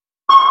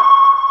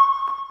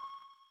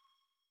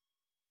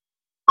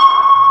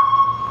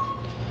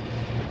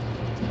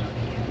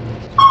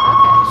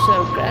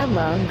So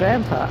Grandma and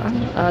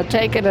Grandpa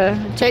taking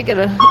a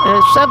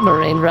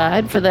submarine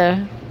ride for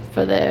their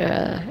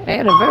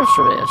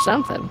anniversary or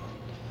something.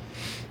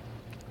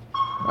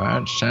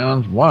 That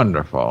sounds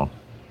wonderful.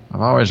 I've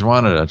always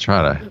wanted to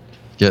try to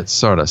get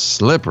sort of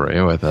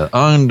slippery with an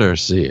under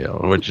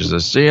seal, which is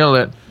a seal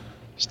that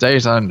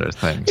stays under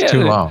things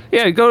too long.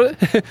 Yeah,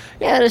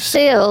 the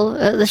seal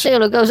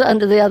that goes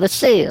under the other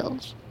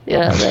seals.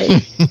 For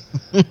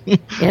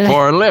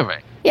a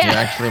living. Yeah. He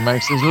actually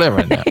makes his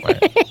living that way.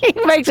 He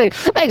makes a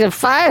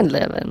fine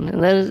living.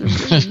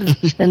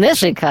 In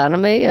this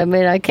economy, I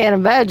mean, I can't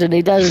imagine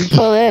he doesn't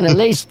pull in at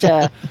least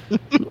a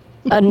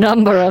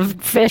number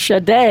of fish a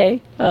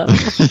day. All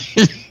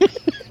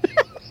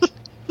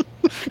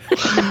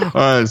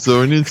right,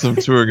 so we need some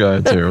tour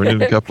guides here. We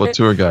need a couple of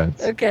tour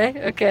guides.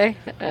 Okay.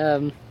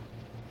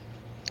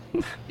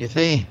 You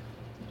see,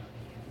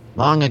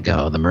 long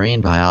ago, the Marine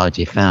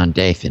Biology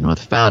Foundation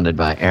was founded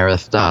by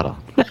Aristotle.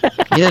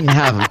 He didn't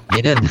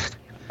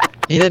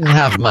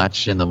have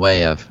much in the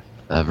way of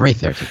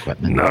research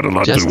equipment. Not a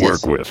lot to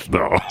work with,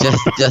 no.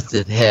 just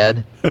his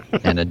head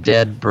and a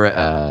dead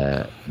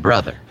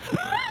brother.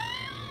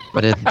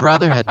 But his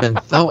brother had been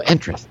so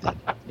interested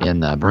in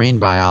marine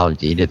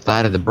biology, he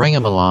decided to bring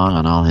him along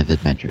on all his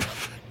adventures.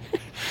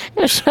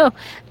 So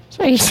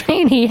you're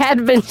saying he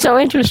had been so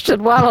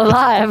interested while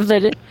alive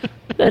that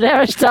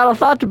Aristotle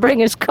thought to bring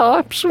his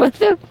corpse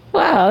with him?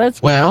 Wow,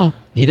 that's... Well,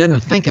 he didn't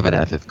think of it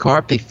as his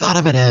corpse. He thought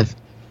of it as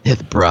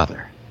his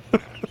brother.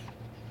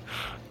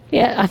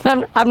 Yeah,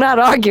 I'm not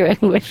arguing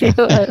with you.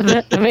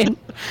 I mean,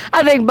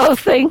 I think both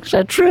things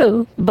are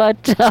true, but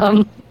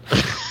it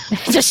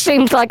just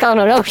seems like on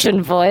an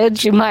ocean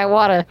voyage, you might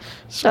want to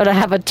sort of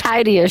have a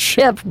tidier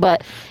ship,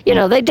 but,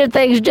 they did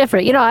things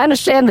different. I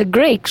understand the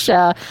Greeks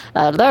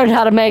learned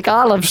how to make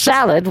olive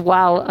salad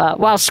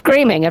while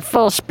screaming at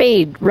full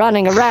speed,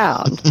 running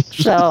around.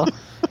 So,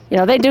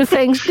 they do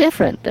things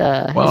different.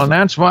 Well, and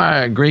that's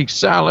why Greek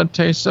salad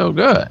tastes so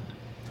good.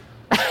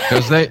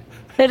 Because they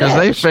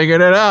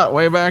figured it out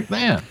way back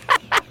then.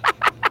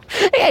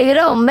 Yeah, you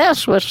don't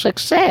mess with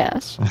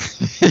success.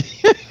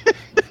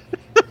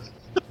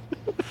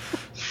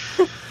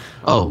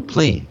 Oh,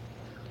 please,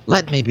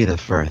 let me be the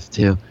first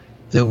to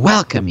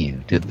welcome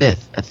you to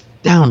this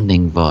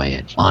astounding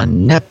voyage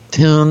on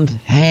Neptune's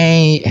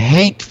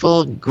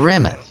hateful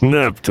grimace.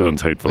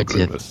 Neptune's hateful which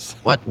grimace. Is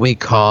what we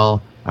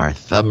call our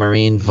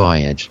submarine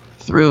voyage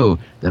through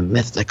the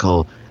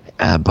mystical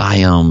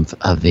biomes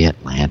of the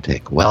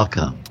Atlantic.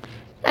 Welcome.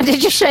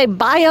 Did you say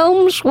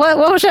biomes? What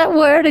was that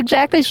word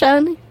exactly,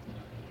 Sonny?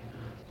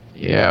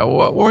 Yeah,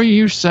 what were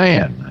you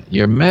saying?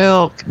 Your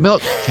milk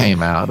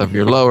came out of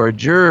your lower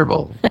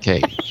gerbil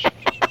cage.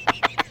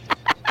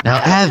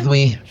 Now, as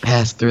we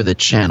pass through the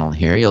channel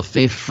here, you'll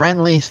see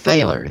friendly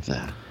sailors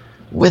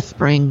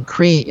whispering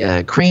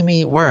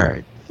creamy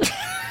words.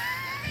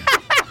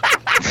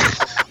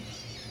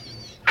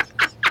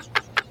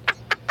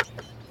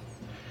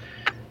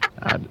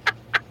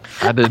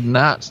 I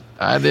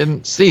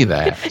didn't see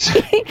that.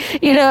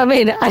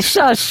 I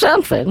saw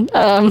something.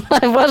 I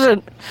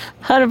wasn't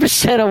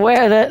 100%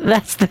 aware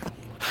that's the...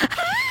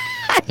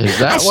 Is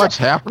that what's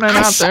happening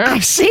out there? I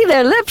see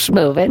their lips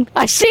moving.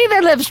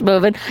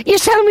 You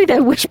tell me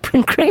they're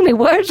whispering creamy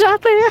words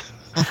out there?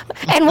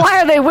 And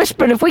why are they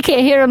whispering if we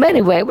can't hear them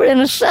anyway? We're in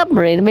a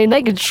submarine. I mean,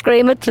 they can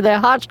scream it to their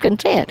heart's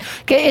content.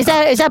 Is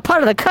that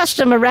part of the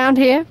custom around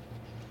here?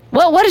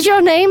 Well, what is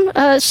your name,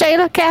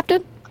 sailor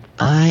captain?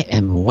 I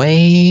am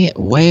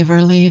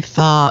Waverly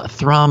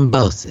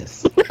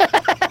Thrombosis,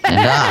 and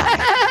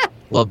I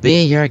will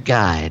be your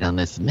guide on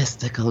this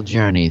mystical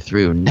journey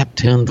through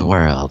Neptune's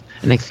world.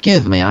 And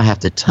excuse me, I have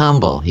to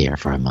tumble here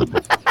for a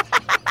moment.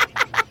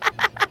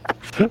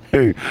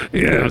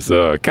 Yes,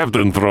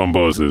 Captain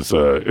Thrombosis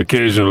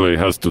occasionally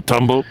has to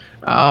tumble.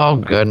 Oh,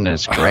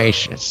 goodness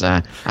gracious.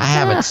 I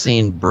haven't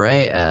seen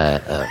bras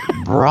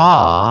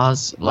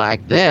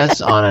like this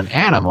on an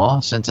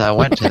animal since I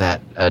went to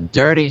that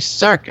dirty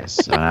circus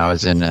when I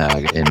was in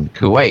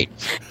Kuwait.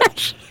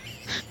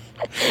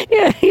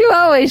 Yeah, you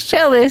always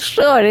tell this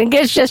story, and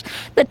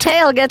the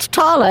tail gets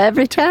taller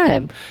every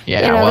time.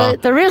 Yeah,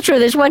 the real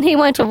truth is when he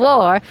went to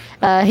war,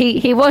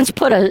 he once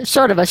put a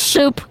sort of a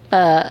soup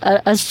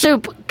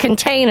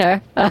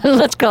container,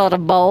 let's call it a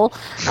bowl,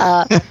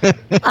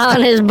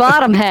 on his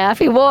bottom half.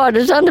 He wore it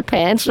as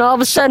underpants, and all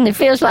of a sudden he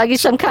feels like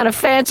he's some kind of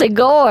fancy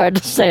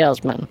gourd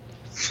salesman.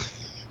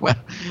 Well,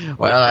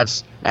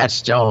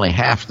 that's only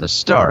half the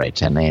story,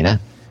 Tanita.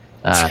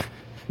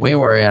 We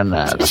were in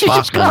the Did you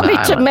just call Falkland me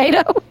Islands.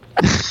 Tomato?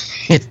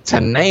 It's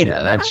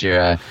Tanita. That's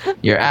your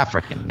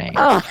African name.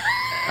 Oh,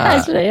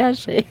 I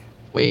see.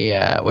 We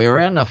were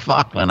in the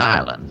Falkland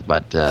Islands,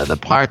 but the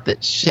part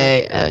that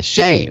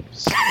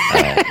shaves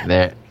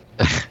there.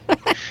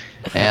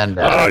 And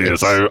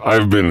yes,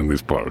 I've been in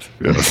this part.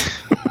 Yes,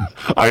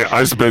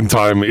 I spend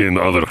time in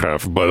other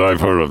half, but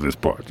I've heard of this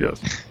part.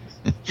 Yes.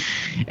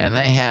 And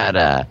they had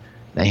a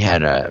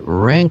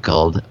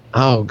wrinkled.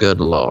 Oh,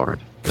 good Lord!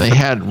 They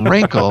had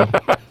wrinkled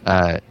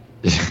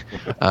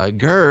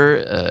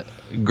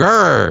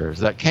gurs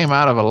that came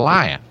out of a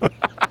lion.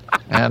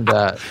 And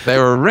they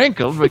were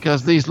wrinkled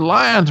because these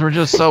lions were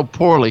just so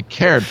poorly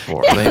cared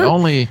for. They're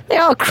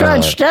all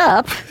crunched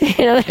up.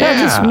 They all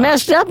just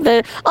messed up.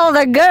 All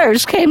their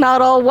girths came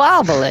out all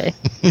wobbly.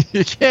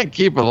 You can't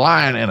keep a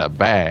lion in a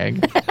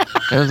bag.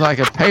 It was like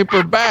a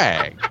paper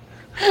bag.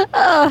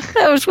 Oh,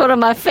 that was one of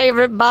my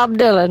favorite Bob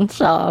Dylan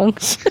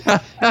songs.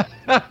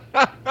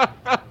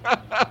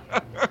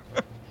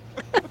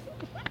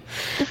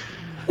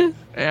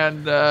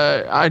 And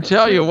I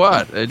tell you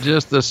what,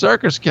 the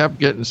circus kept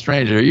getting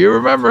stranger. You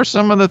remember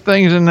some of the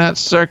things in that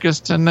circus,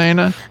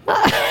 Tanana?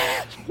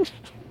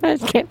 That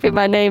can't be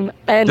my name.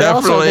 And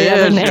Definitely also the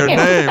other is name. your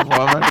name,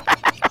 woman.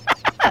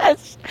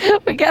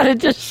 We gotta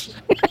just...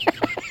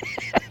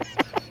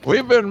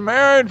 We've been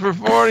married for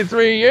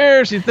 43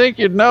 years. You think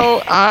you'd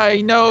know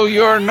I know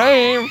your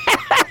name?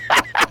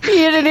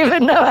 You didn't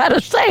even know how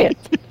to say it.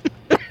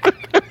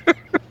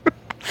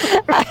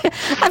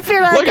 I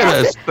feel like... Look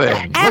at this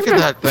thing. Look at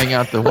that thing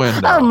out the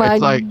window. Oh,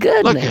 my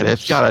goodness. Look at it.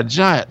 It's got a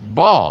giant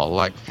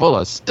ball, full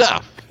of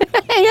stuff.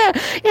 yeah,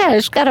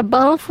 it's got a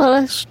bowl full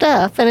of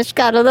stuff, and it's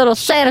got a little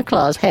Santa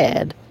Claus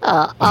head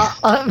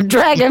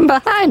dragging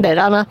behind it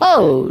on a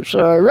hose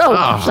or a rope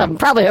or something.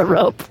 Probably a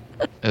rope.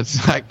 It's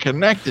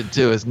connected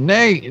to his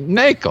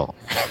nakel.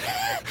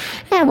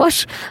 Yeah,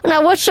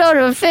 what sort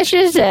of a fish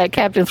is that,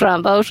 Captain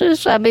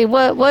Thrombosis? I mean,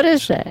 what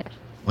is that?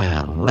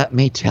 Well, let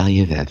me tell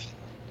you this.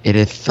 It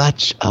is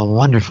such a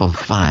wonderful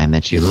find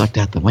that you looked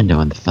out the window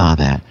and saw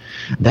that.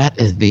 That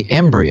is the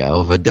embryo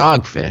of a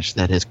dogfish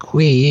that has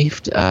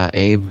queefed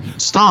a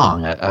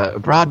song, a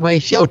Broadway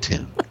show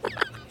tune.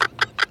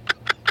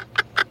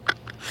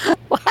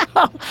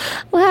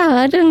 Wow,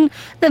 I didn't...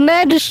 The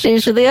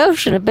majesties of the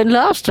ocean have been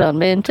lost on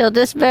me until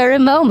this very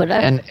moment.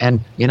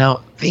 And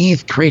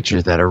these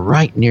creatures that are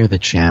right near the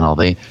channel,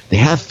 they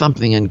have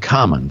something in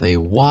common. They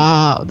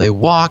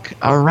walk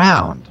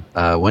around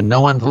when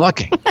no one's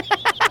looking.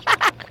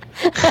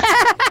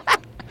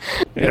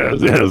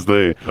 Yes,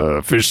 they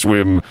fish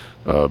swim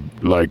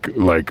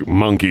like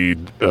monkey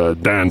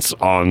dance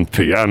on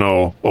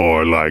piano,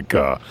 or like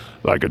a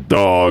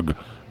dog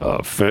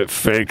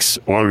fakes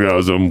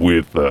orgasm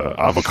with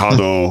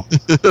avocado.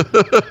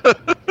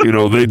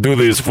 They do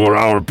this for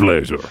our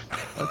pleasure.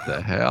 What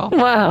the hell?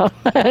 Wow,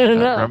 I don't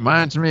know. That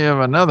reminds me of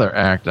another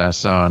act I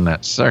saw in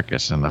that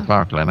circus in the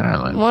Falkland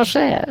Islands. What's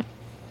that?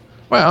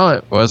 Well,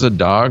 it was a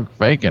dog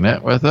faking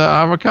it with an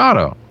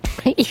avocado.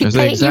 You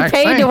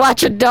paid to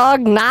watch a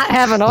dog not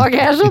have an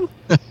orgasm?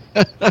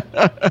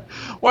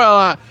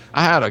 Well,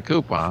 I had a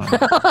coupon.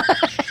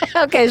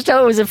 Okay,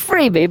 so it was a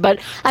freebie, but,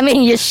 I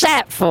mean, you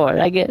sat for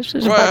it, I guess.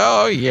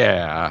 Well,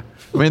 yeah.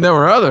 I mean, there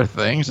were other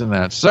things in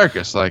that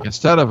circus. Like,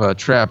 instead of a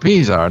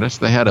trapeze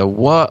artist, they had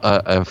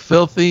a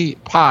filthy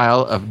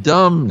pile of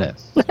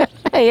dumbness.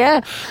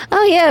 Yeah.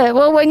 Oh, yeah.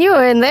 Well, when you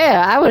were in there,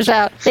 I was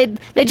out.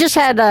 They just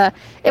had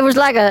it was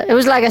like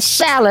a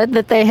salad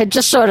that they had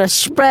just sort of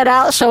spread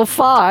out so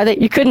far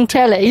that you couldn't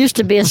tell it used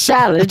to be a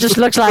salad. It just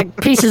looks like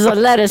pieces of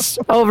lettuce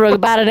over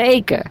about an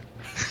acre.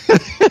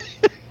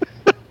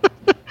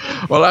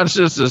 Well, that's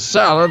just a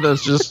salad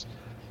that's just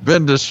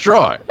been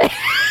destroyed.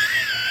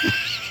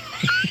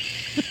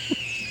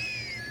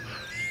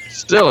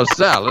 Still a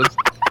salad.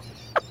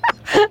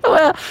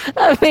 Well,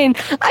 I mean,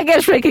 I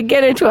guess we could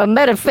get into a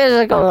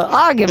metaphysical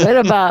argument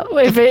about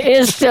if it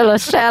is still a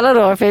salad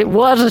or if it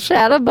was a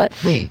salad, but...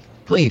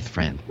 Please,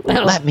 friend,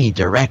 let me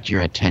direct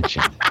your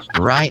attention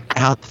right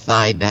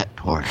outside that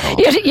porthole.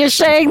 You're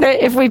saying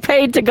that if we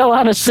paid to go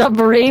on a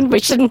submarine, we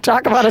shouldn't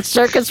talk about a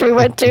circus we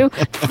went to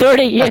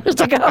 30 years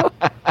ago?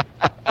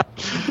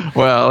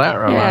 Well, that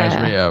reminds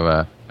me of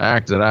an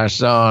act that I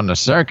saw in the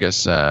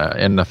circus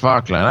in the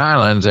Falkland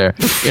Islands there.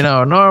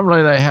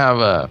 Normally they have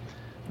a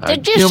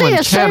Did you see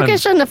a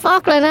circus in the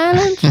Falkland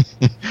Islands?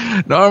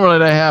 Normally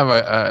they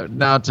have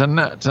now,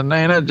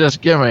 Tanana, just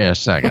give me a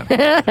second.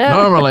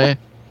 Normally...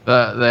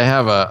 they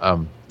have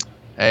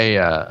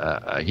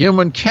a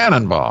human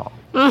cannonball.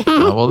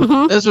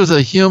 This was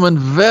a human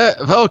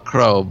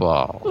Velcro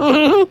ball.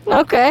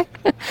 Okay.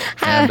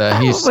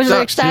 And he's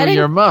stuck to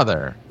your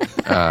mother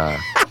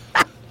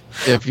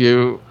if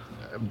you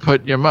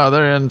put your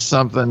mother in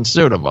something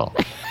suitable.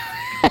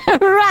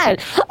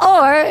 Right.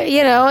 Or,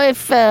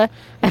 if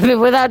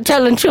without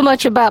telling too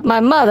much about my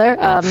mother,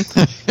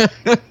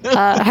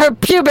 her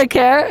pubic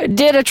hair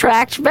did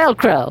attract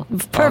Velcro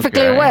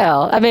perfectly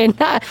well. I mean,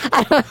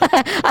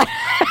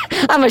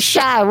 I'm a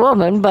shy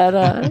woman, but,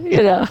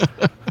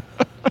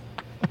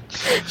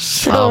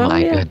 So, oh,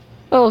 my goodness.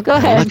 Oh, go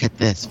ahead. Look at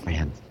this,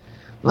 friends.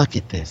 Look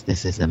at this.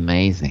 This is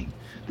amazing.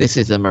 This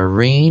is a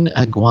marine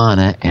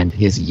iguana and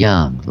his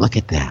young. Look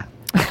at that.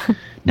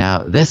 Now,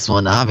 this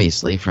one,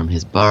 obviously, from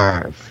his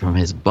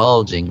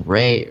bulging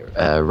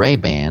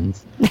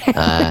Ray-Bans,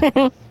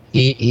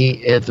 he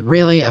is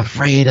really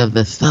afraid of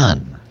the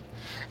sun.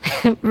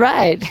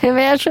 Right. I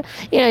mean,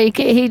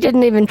 he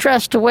didn't even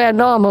trust to wear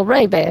normal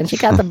Ray-Bans. He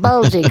got the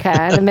bulgy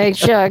kind to make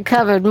sure it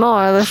covered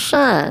more of the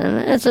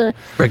sun.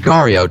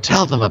 Gregorio,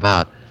 tell them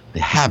about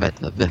the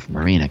habits of this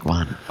marine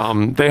iguana?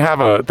 They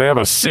have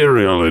a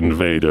serial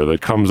invader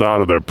that comes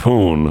out of their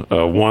poon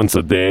once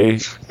a day,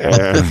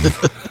 and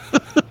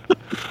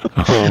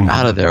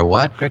Out of their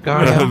what,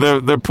 Gregorio?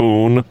 their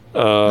poon.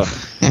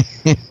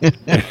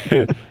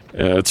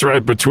 It's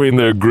right between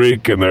their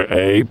Greek and their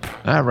ape.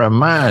 That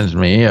reminds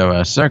me of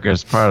a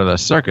circus part of the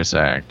circus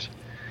act.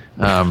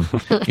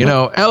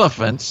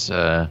 Elephants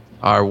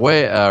are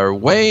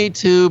way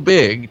too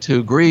big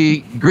to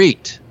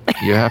greet.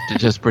 You have to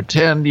just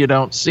pretend you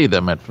don't see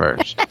them at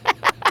first.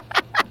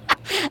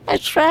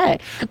 That's right.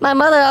 My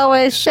mother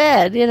always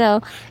said,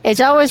 it's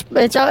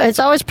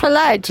always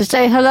polite to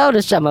say hello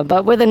to someone,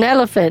 but with an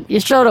elephant, you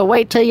sort of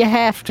wait till you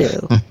have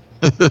to.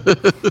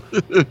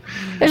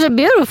 It's a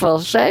beautiful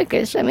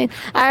circus. I mean,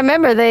 I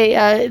remember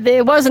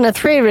it wasn't a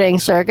 3-ring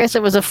circus;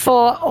 it was a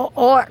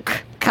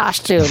 4-orc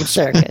costume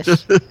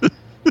circus.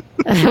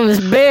 And it was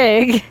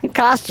big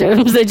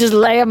costumes. They just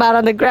lay them out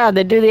on the ground.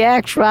 They do the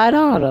acts right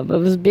on them. It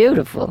was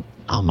beautiful.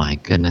 Oh my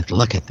goodness,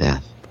 look at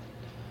this.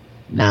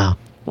 Now,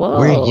 Whoa.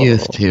 we're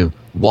used to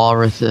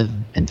walruses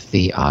and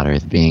sea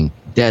otters being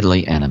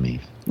deadly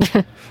enemies.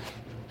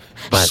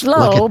 But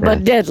Slow, look but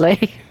at this.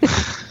 deadly.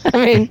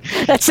 I mean,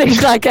 that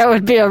seems like that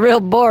would be a real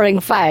boring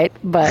fight,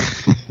 but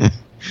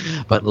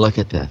But look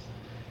at this.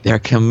 They're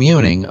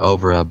communing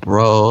over a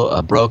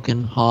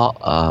broken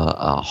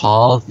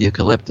Hall's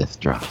eucalyptus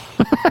tree.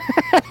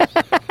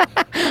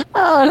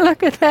 oh,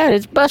 look at that!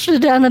 It's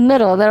busted down the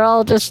middle. They're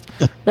all just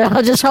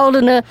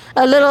holding a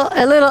little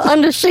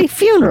undersea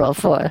funeral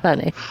for it,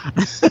 honey.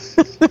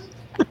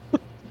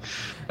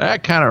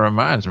 That kind of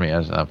reminds me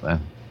of something.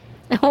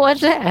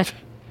 What's that?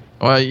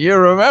 Well, you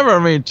remember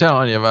me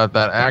telling you about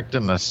that act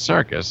in the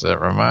circus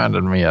that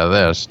reminded me of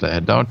this,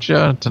 don't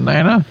you,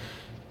 Tanana?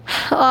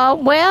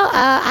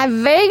 I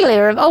vaguely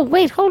remember. Oh,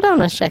 wait, hold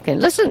on a second.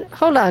 Listen,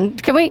 hold on.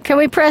 Can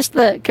we press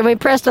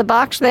the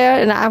box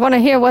there? And I want to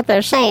hear what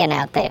they're saying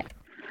out there.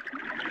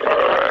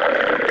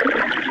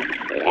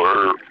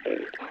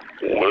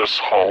 Liz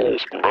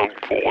Hall's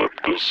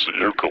Mentholyptus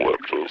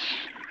eucalyptus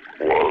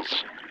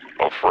was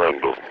a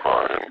friend of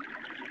mine,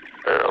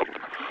 and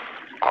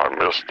I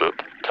missed it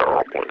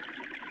terribly.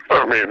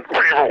 I mean,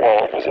 even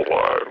while it was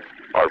alive,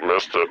 I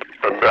missed it,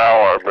 and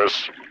now I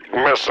miss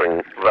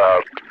missing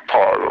that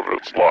part of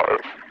its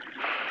life.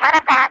 What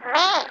about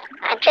me?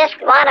 I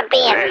just want to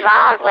be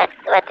involved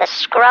with the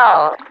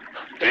scroll.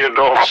 You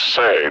don't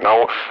say.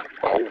 Now,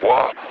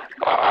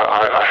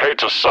 I hate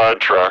to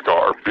sidetrack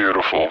our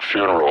beautiful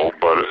funeral,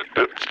 but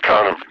it's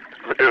kind of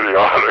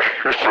idiotic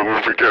from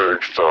the beginning,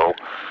 so...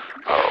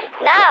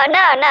 No,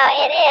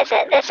 it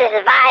isn't. This is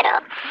vital.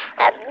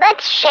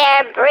 Let's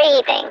share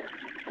breathing.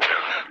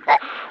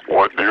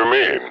 What do you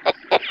mean?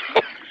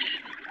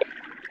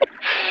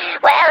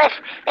 Well,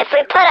 if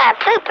we put our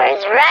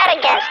poopers right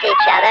against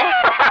each other,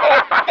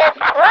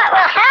 what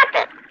will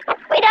happen?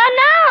 We don't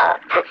know.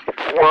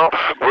 Well,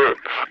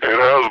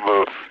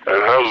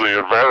 it has the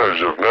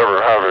advantage of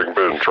never having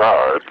been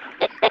tried.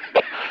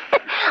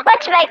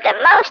 Let's make the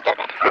most of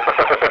it.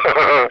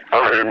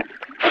 I mean,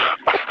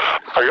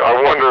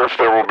 I wonder if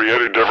there will be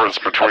any difference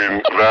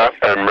between that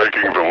and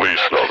making the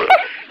least of it.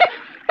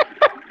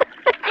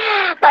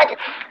 But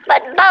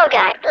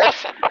Bogart,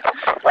 listen.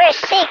 We're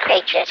sea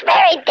creatures,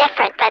 very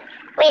different, but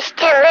we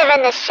still live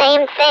in the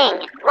same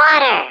thing.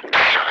 Water.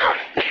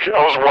 I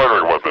was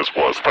wondering what this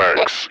was.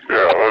 Thanks.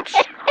 Yeah, that's.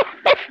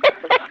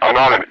 I'm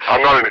not an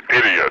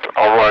idiot.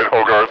 All right,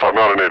 Hogarth, I'm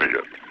not an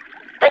idiot.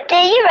 But do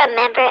you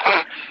remember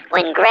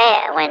when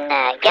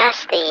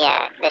Gus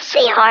the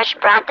seahorse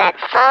brought that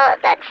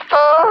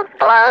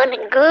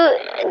full-blown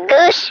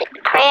goose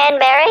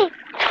cranberry,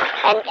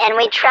 and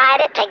we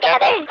tried it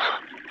together?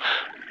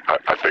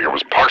 I think it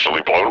was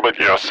partially blown, but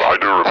yes, I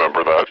do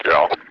remember that.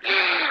 Yeah.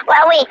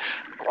 Well, we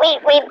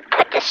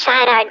put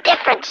aside our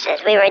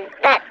differences. We were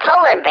that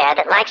polar bear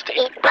that likes to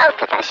eat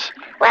both of us.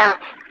 Well,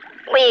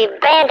 we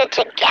banded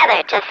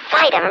together to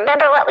fight him.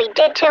 Remember what we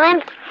did to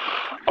him?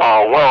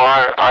 Well,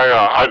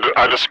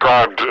 I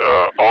described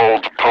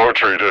old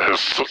poetry to his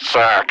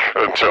sack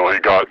until he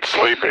got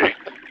sleepy.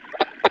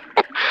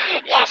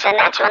 Yes, and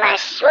that's when I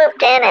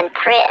swooped in and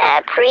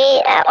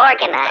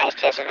pre-organized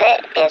his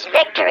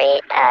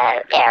victory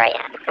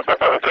area.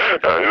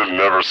 I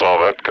never saw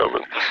that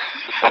coming.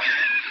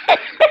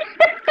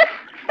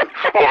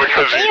 Well,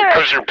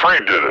 because you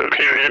pre-did it.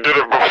 You did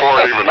it before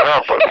it even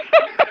happened.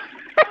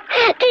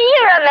 Do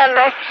you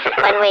remember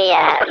when we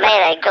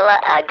made a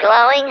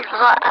glowing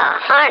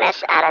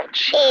harness out of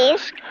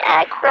cheese,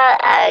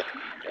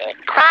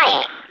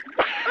 crying?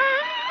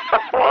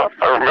 Well,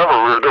 I remember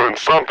we were doing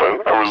something.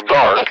 It was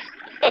dark.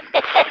 I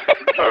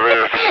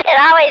mean... It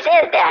always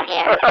is down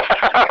here.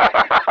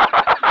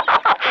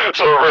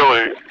 So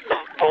really,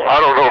 I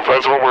don't know if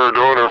that's what we were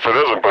doing or if it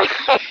isn't, but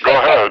go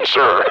ahead,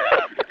 sure.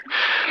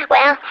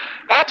 Well,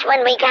 that's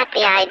when we got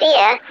the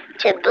idea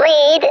to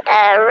bleed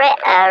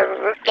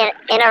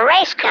in a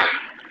race car.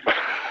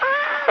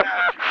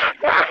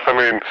 I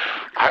mean,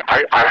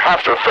 I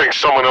have to think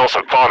someone else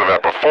had thought of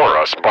that before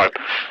us, but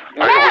it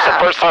was the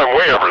first time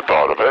we ever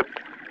thought of it.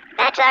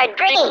 That's our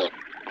dream.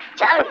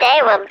 Someday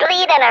we'll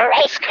bleed in a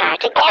race car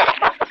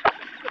together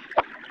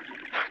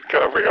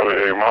God, we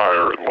gotta aim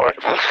higher in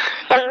life.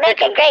 and make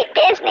a great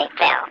Disney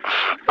film.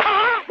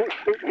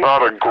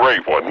 Not a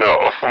great one,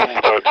 no. But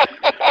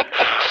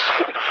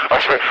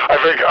I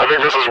think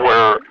this is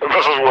where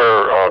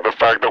the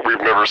fact that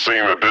we've never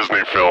seen a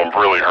Disney film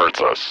really hurts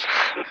us.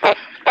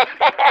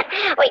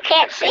 We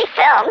can't see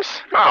films.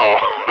 No,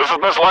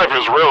 this life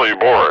is really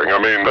boring. I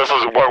mean, this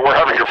is what we're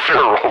having a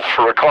funeral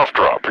for a cough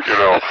drop. You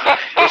know,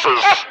 this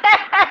is.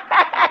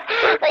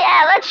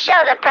 Yeah, let's show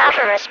the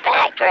proper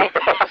respect. We're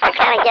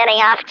kind of getting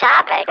off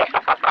topic.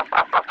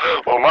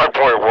 Well, my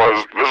point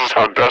was, this is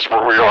how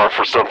desperate we are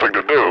for something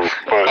to do.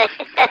 But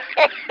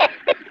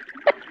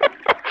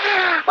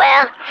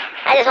Well,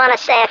 I just want to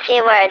say a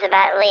few words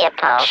about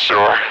Leopold.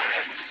 sure,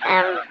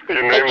 you He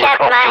named the kept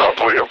cough my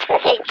drop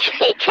Leopold. he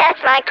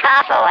kept my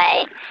cough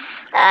away.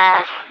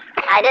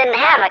 I didn't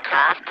have a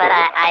cough, but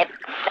I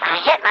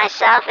hit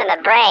myself in the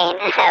brain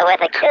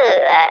with a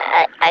coop,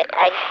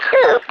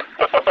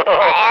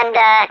 and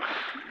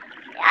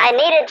I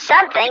needed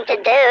something to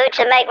do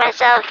to make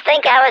myself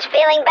think I was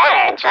feeling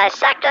better, and so I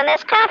sucked on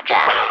this cough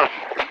drop.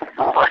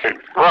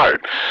 Right.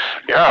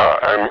 Yeah,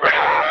 and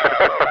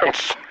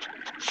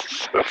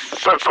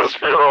since this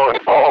funeral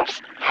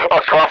involves a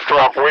cough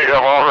drop we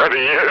have already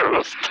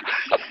used,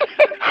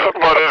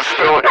 but is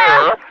still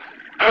here.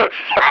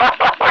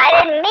 I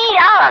didn't need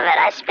all of it.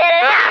 I spit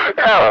it out.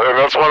 Yeah, and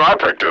that's when I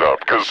picked it up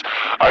because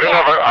I didn't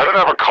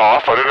have a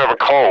cough, I didn't have a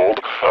cold,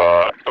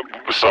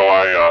 so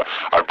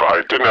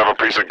I didn't have a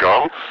piece of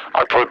gum.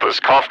 I put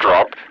this cough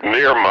drop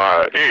near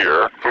my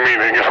ear,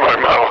 meaning in my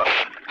mouth.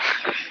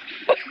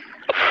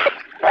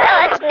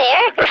 Well, it's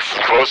near. It's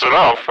close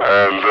enough,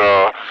 and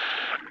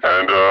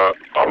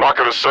I'm not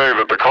going to say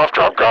that the cough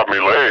drop got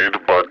me laid,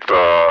 but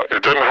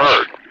it didn't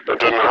hurt. It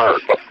didn't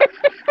hurt.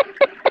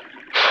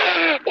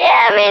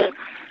 Yeah, I mean,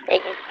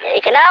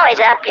 you can always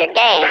up your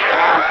game, you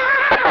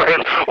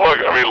know.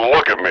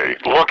 Look at me.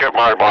 Look at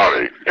my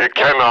body. It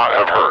cannot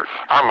have hurt.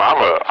 I'm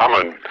a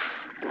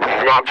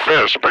not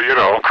fish, but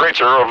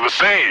creature of the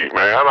sea,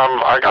 man.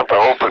 I got the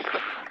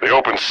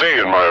open sea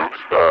in my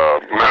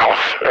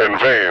mouth and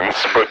veins,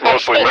 but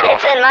mostly mouth.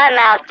 It's in my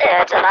mouth too.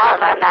 It's in all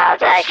of our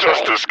mouths, It's actually.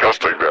 just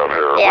disgusting down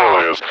here. It Yeah,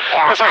 really is.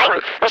 yeah,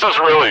 This is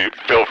really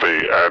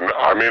filthy, and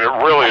I mean, it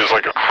really is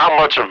like how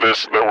much of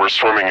this that we're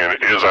swimming in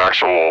is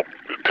actual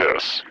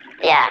piss.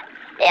 Yeah.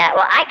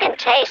 Well, I can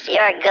taste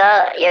your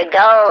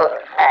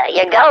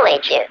goalie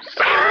juice.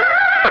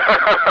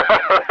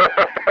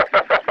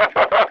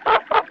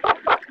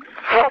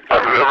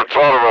 I've never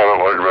thought about it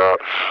like that,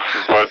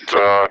 but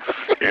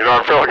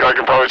I feel like I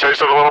can probably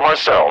taste it a little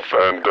myself,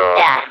 and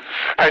Yeah.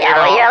 and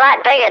Well, you're a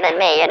lot bigger than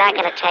me. You're not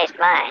going to taste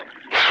mine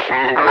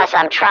unless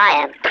I'm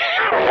trying.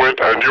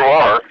 and you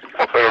are,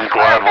 and I'm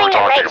glad we're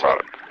talking about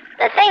it.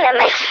 The thing that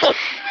makes me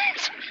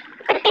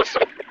the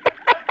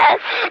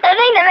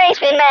thing that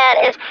makes me mad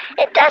is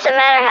it doesn't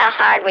matter how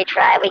hard we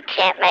try, we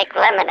can't make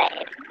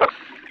lemonade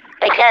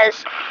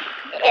because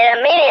it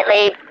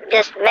immediately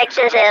just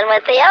mixes in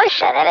with the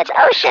ocean, and it's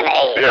ocean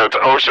aid. Yeah, it's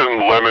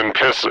ocean lemon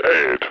piss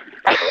aid.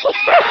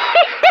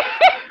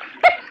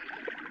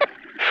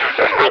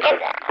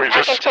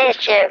 I can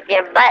taste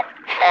your butt,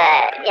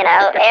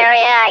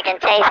 area.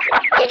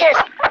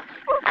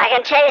 I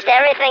can taste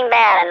everything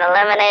bad, and the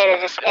lemonade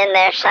is just in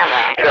there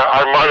somewhere. Yeah,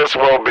 I might as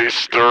well be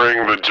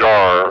stirring the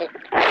jar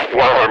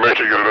while I'm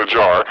making it in a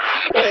jar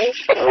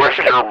with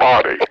your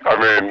body. I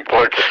mean,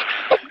 like,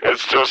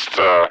 it's just,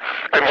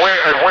 and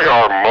we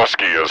are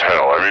musky as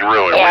hell. I mean,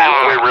 really,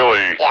 Yeah. we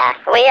really. Yeah,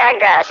 we are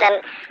gross,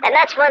 and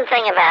that's one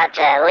thing about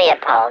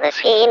Leopold is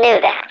he knew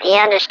that. He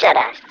understood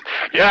us.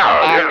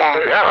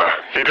 Yeah.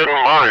 He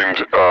didn't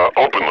mind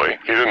openly.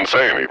 He didn't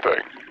say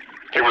anything.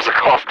 He was a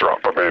cough drop.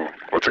 I mean,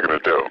 what's he gonna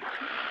do?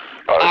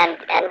 And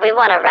we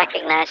want to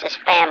recognize his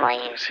family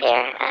who's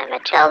here.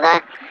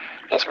 Matilda,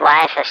 his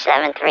wife of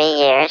 3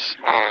 years.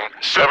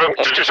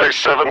 Did you say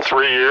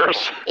 3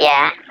 years?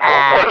 Yeah.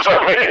 What does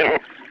that mean?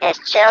 His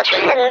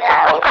children,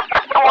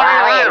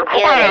 Wally and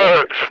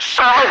Beauty.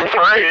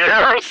 3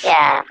 years?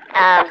 Yeah.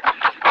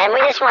 And we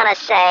just want to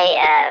say,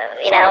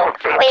 we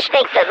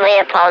think that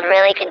Leopold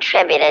really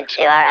contributed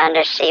to our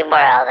undersea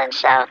world, and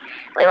so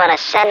we want to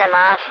send him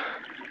off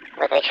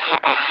with a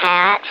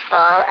hat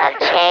full of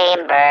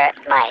chamber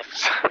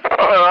mice.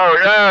 Oh,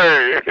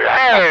 yay!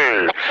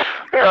 Yay!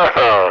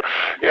 Yeah,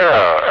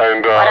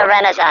 and What a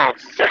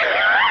renaissance.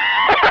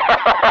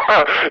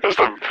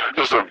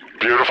 just a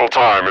beautiful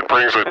time. It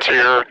brings a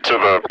tear to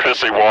the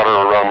pissy water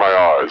around my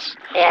eyes.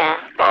 Yeah.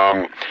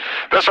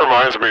 This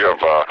reminds me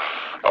of a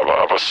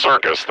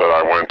circus that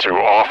I went to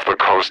off the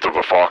coast of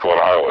the Falkland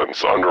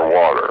Islands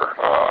underwater.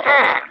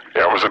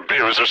 Yeah, it was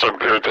just I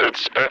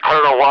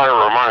don't know why it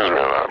reminds me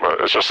of that,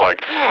 but it's just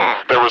like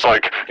there was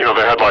like they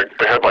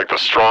had the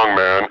strong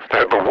man, they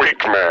had the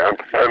weak man,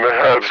 and they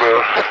had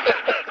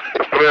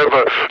they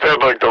had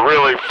like the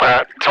really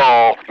fat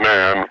tall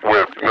man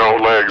with no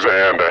legs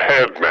and a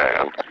head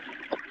man.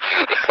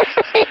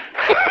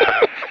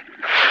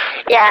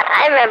 Yeah,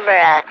 I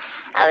remember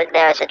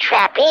there was a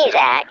trapeze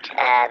act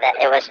that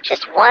it was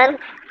just one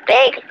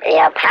big,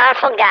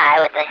 powerful guy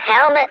with a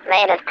helmet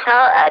made of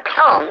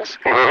combs,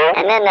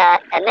 and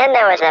then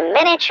there was a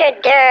miniature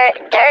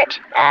dirt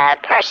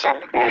person,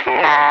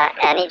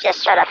 and he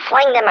just sort of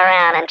flinged him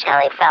around until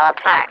he fell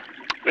apart.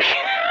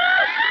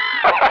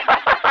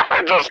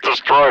 Just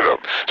destroyed him.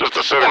 Just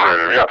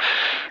disintegrated him. Yeah.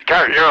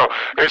 God,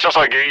 it's just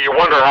like you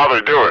wonder how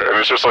they do it, and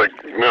it's just like,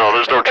 no,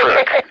 there's no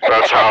trick.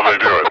 That's how they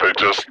do it. They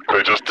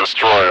just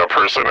destroy a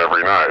person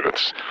every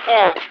night.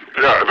 Yeah.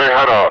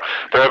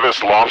 They had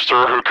this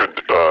lobster who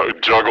could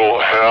juggle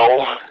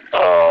hell.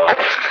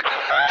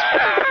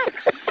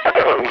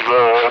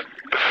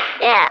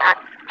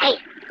 Hey,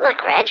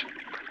 look, Reg.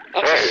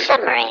 It's a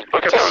submarine.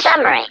 It's a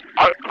submarine.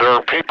 There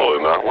are people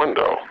in that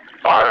window.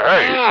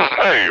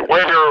 Hey,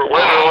 wave your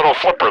little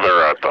flipper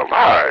there at them.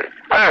 Hey.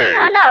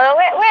 Oh, no,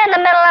 we're in the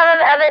middle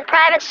of a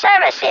private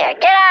service here.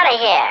 Get out of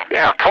here.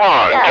 Yeah, come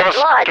on.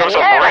 Give us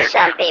a break.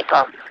 Some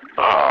people.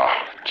 Oh,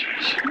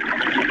 jeez.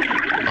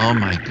 Oh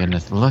my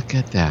goodness, look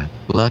at that.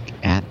 Look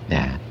at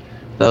that.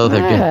 Though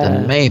they're just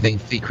amazing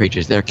sea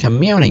creatures, they're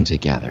communing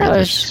together.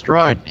 It's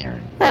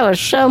extraordinary. That was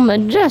so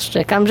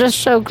majestic. I'm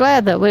just so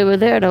glad that we were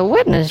there to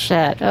witness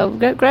that. Oh,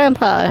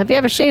 Grandpa, have you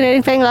ever seen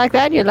anything like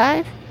that in your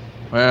life?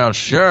 Well,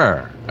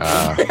 sure. When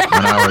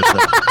I was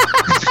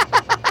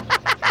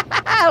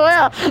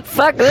well,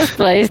 fuck this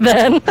place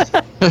then.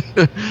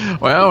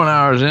 well, when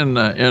I was in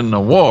the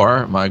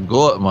war, my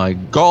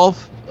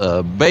golf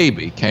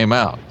baby came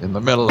out in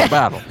the middle of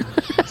battle.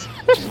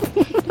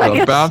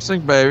 A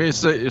bouncing baby,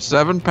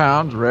 7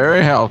 pounds,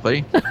 very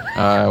healthy,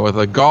 with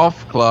a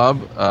golf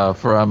club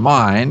for a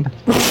mind,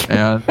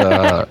 and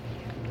a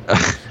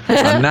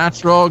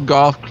natural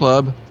golf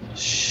club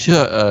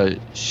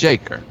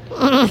shaker.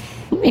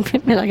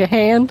 Me like a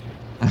hand?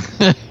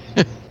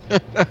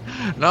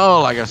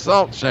 No, like a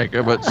salt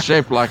shaker, but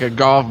shaped like a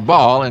golf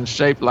ball and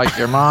shaped like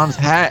your mom's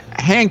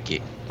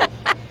hanky.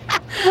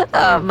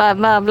 Oh, my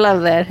mom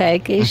loved that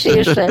hanky. She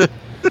used to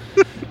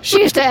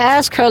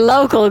ask her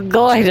local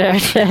goiter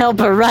to help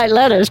her write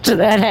letters to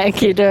that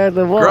hanky during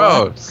the war.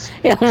 Gross.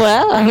 Yeah,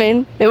 well, I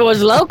mean, it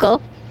was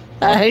local.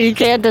 You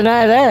can't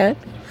deny that.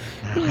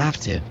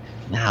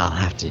 Now I'll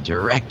have to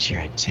direct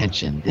your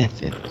attention.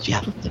 This is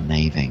just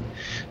amazing.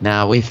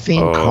 Now, we've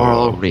seen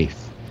coral reef.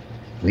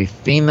 We've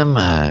seen them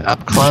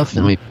up close,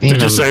 and we've seen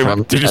them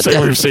from... Did you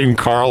say we've seen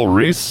Carl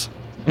Reese?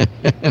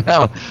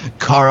 No,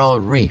 coral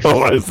reef.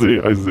 Oh, I see,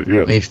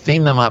 yeah. We've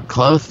seen them up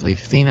close, we've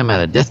seen them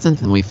at a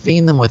distance, and we've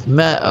seen them with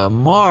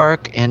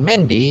Mark and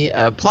Mindy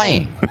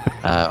playing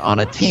on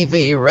a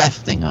TV,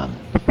 resting on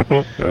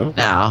them. Yeah.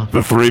 Now...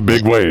 The 3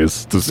 big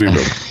ways to see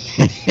them.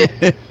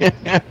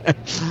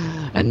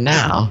 And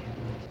now,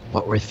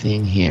 what we're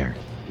seeing here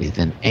is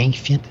an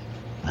ancient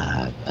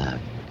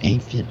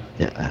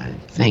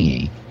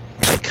thingy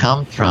that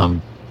comes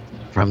from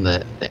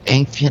the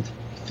ancient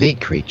sea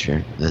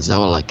creature, the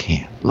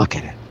zoelacan. Look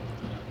at it.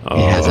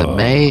 It has a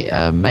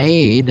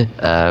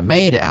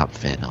maid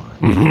outfit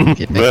on.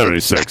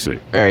 Very sexy.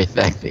 Very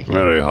sexy.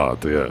 Very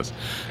hot, yes.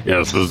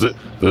 Yes, the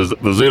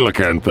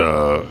zoelacanth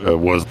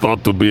was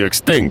thought to be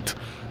extinct.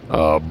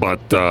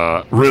 But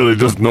really,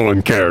 just no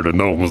one cared and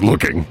no one was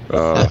looking.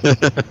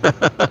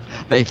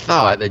 They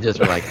saw it. They just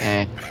were like,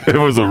 eh. It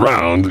was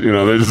around,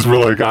 They just were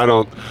like, I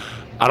don't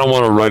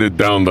want to write it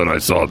down that I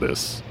saw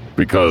this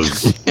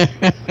because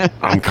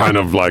I'm kind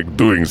of like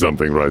doing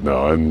something right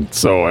now. And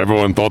so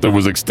everyone thought it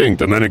was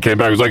extinct, and then it came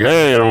back. It was like,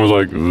 hey, and I was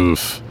like, ugh,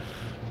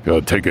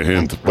 gotta take a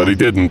hint, but he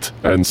didn't,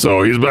 and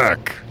so he's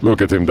back.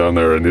 Look at him down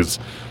there in his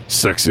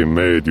sexy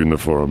maid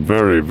uniform.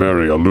 Very,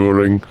 very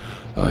alluring.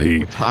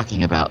 We're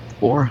talking about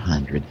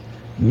 400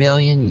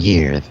 million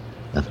years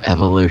of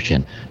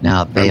evolution.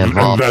 Now, they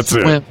evolved... That's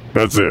it.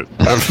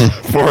 After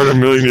 400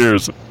 million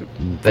years.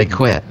 They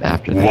quit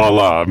after that.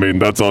 Voila. I mean,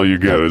 that's all you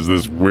get is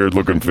this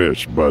weird-looking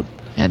fish, but...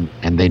 And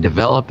they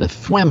developed a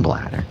swim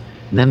bladder.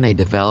 And then they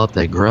developed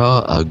a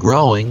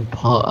growing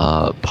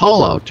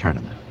polo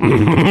tournament.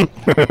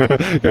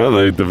 Yeah,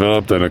 they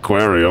developed an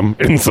aquarium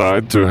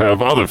inside to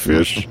have other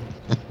fish.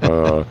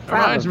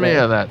 Reminds me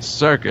of that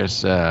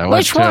circus.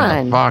 Which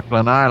one?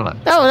 Falkland Island.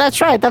 Oh, that's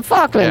right, the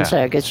Falkland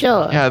Circus,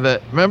 sure. Yeah,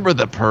 remember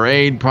the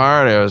parade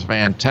part? It was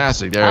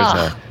fantastic. There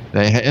was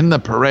in the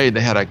parade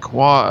they had a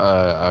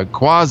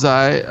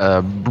quasi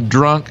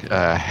drunk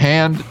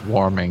hand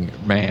warming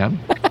man.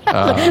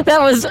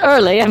 That was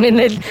early. I mean,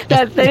 they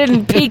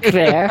didn't peak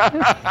there.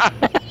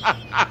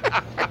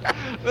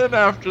 Then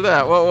after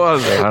that, what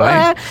was it, honey?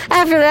 Well,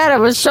 after that, it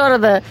was sort of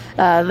the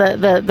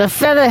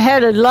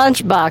feather-headed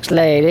lunchbox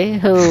lady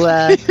who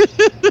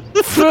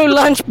threw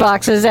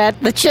lunchboxes at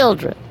the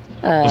children.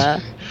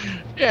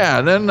 Yeah,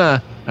 and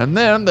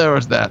then there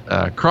was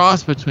that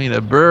cross between a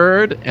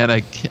bird and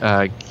a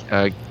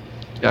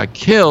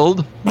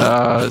killed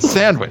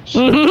sandwich.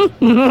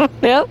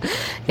 Yep.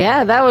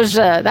 Yeah, that was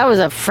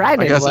a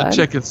frightening one. I guess a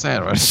chicken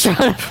sandwich.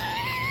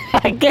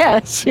 I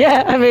guess,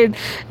 yeah. I mean,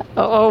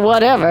 or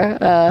whatever.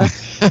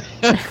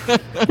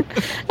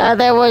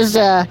 There was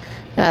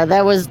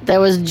There was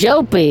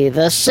Jopie,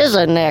 the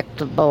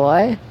scissor-necked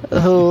boy,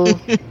 who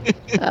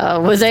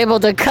was able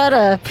to cut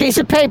a piece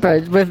of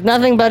paper with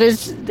nothing but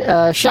his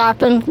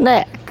sharpened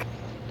neck.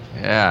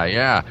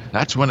 Yeah.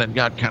 That's when it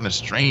got kind of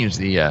strange.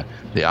 The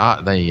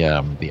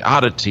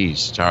oddities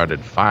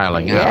started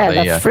filing out.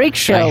 Yeah, the freak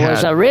show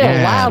was a real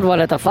wild one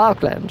at the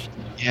Falklands.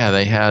 Yeah,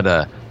 they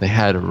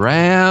had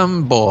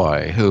Ram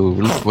Boy, who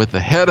looked with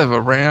the head of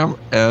a ram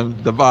and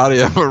the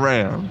body of a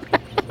ram.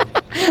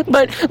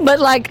 But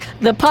like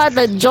the part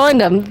that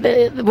joined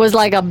them was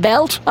like a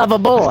belt of a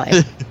boy.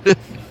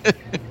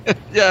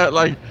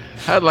 Yeah,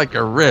 had like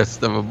a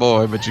wrist of a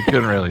boy, but you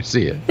couldn't really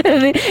see it.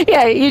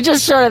 Yeah, you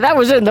just sort of, that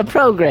was in the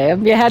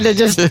program. You had to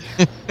just.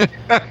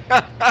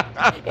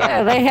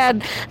 Yeah, they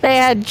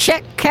had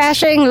check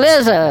cashing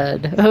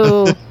lizard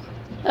who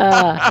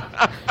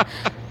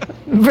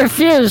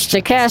refused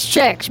to cash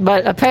checks,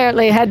 but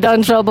apparently had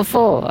done so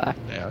before.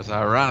 Yeah, it was an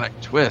ironic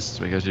twist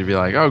because you'd be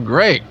like, "Oh,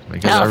 great!"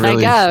 Because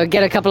thank God,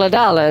 get a couple of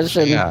dollars.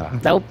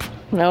 And Nope,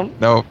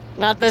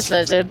 not this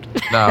lizard.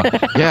 No,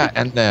 yeah,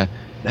 and then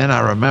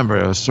I remember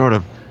it was sort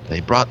of. They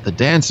brought the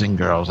dancing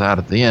girls out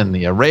at the end,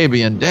 the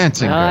Arabian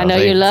dancing girls. I know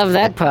you love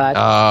that part. Oh,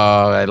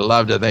 I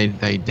loved it.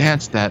 They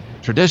danced that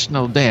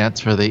traditional dance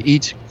for they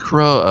each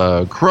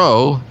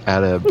crow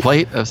at a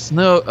plate of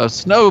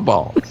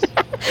snowballs.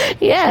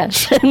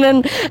 Yes, and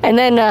then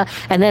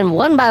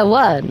one by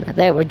one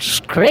they would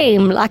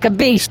scream like a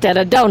beast at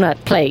a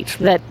donut plate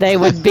that they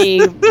would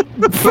be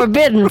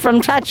forbidden from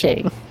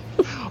touching.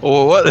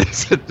 Well, what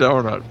is a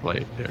donut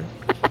plate here?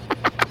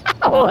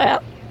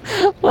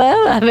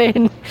 Well, I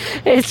mean,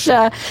 it's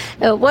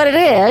what it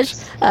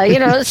is.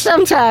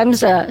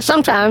 Sometimes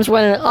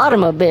when an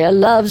automobile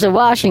loves a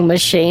washing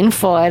machine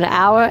for an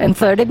hour and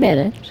 30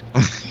 minutes.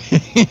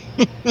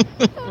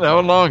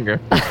 No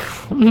longer.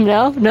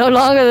 No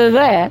longer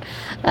than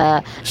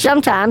that.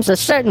 Sometimes a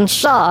certain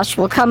sauce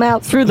will come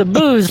out through the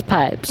booze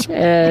pipes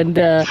and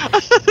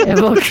it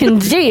will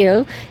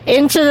congeal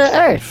into the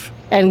earth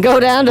and go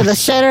down to the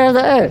center of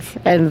the earth.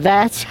 And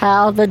that's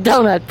how the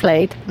donut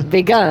plate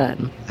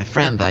begun. My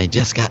friend, I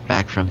just got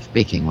back from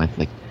speaking with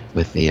the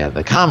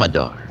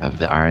Commodore of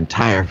our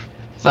entire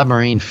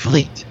submarine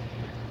fleet.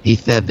 He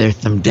said there's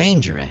some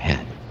danger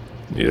ahead.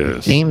 Yes.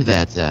 It seems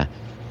that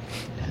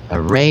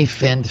a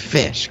ray-finned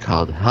fish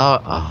called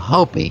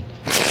Hopi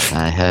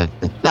have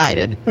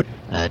decided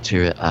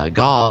to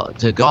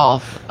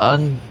golf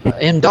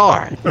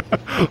indoors.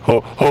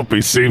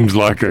 Hopi seems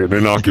like an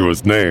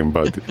innocuous name,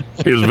 but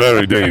he's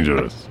very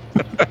dangerous.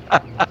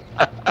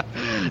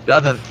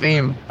 Doesn't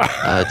seem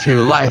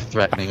too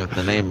life-threatening with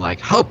a name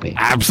like Hopi.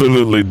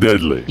 Absolutely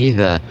deadly. He's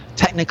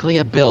technically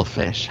a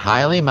billfish,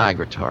 highly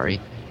migratory,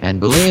 and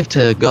believed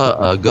to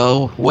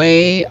go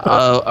way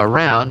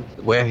around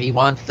where he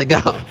wants to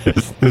go.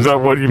 Is that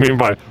what you mean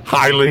by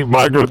highly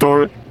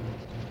migratory?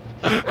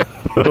 He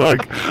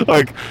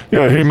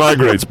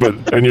migrates,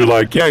 and you're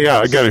like, yeah,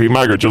 I get it, he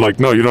migrates. You're like,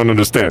 no, you don't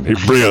understand. He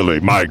really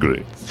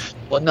migrates.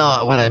 Well,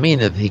 no, what I mean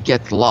is he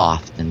gets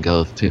lost and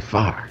goes too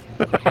far.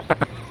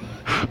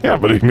 Yeah,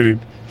 but I mean,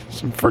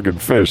 it's a friggin'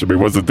 fish. I mean,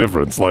 what's the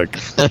difference? Like,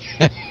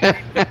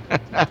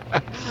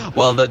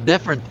 well, the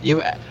difference.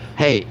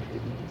 Hey,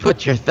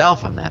 put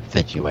yourself in that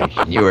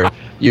situation.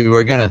 You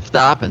were gonna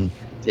stop and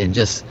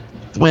just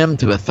swim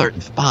to a certain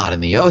spot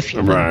in the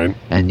ocean, right?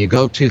 And you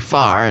go too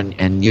far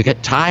and you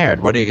get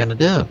tired. What are you gonna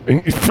do?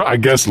 I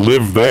guess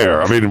live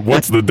there. I mean,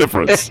 what's the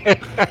difference?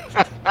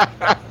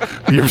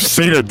 You've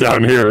seen it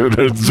down here.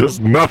 There's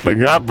just nothing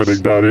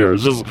happening down here.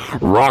 It's just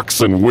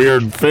rocks and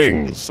weird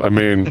things. I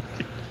mean,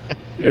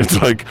 it's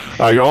like,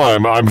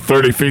 I'm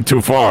 30 feet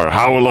too far.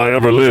 How will I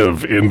ever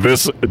live in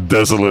this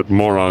desolate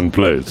moron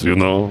place, you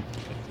know?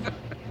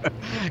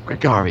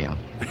 Gregorio,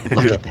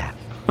 look at that.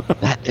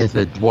 That is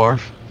a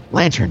dwarf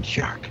lantern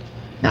shark.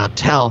 Now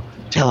tell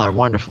our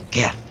wonderful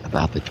guest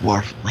about the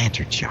dwarf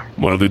lantern shark.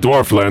 Well, the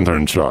dwarf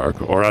lantern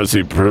shark, or as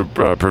he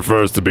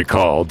prefers to be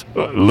called,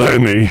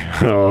 Lenny,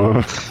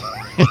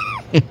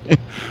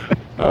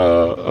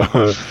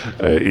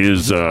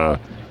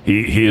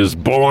 he is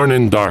born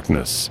in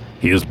darkness.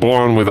 He is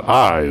born with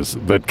eyes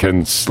that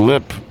can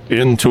slip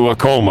into a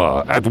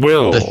coma at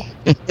will.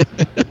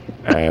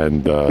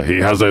 And he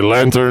has a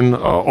lantern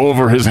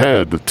over his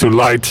head to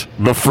light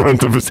the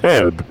front of his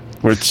head,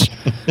 which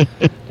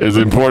is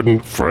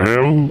important for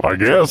him, I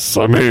guess.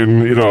 I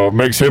mean, it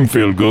makes him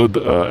feel good.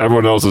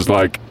 Everyone else is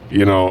like,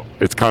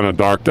 it's kind of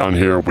dark down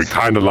here. We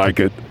kind of like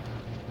it.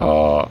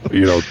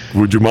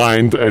 Would you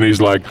mind? And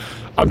he's like,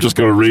 I'm just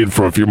going to read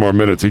for a few more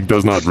minutes. He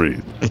does not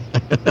read.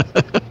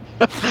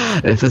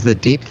 This is a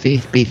deep sea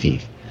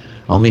species,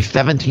 only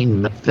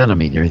 17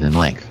 centimeters in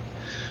length.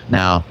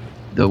 Now,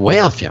 the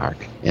whale shark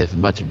is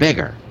much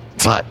bigger,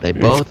 but they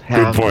both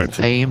have the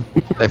same.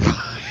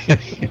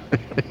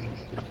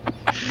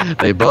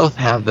 They both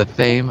have the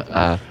same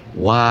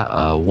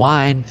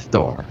wine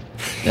store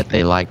that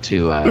they like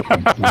to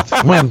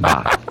swim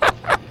by.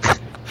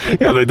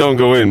 Yeah, they don't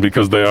go in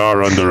because they are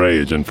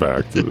underage, in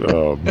fact.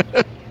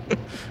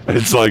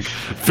 It's like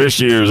fish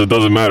years, it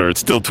doesn't matter. It's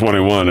still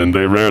 21, and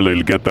they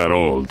rarely get that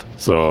old.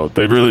 So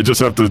they really just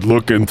have to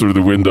look in through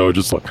the window,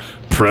 just like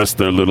press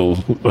their little,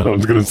 I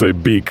was going to say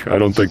beak. I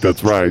don't think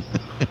that's right.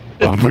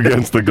 Up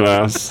against the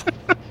glass.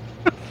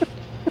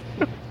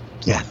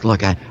 Yes,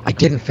 look, I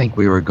didn't think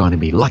we were going to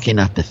be lucky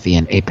enough to see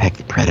an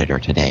apex predator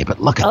today, but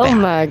look at Oh that.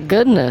 my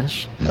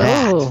goodness.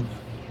 That Oh.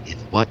 is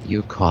what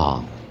you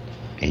call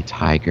a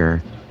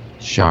tiger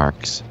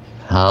shark's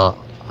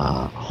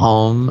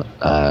home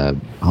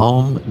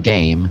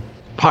game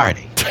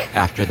party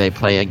after they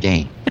play a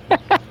game.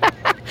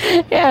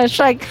 Yeah, it's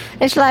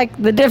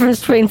like the difference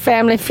between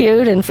Family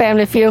Feud and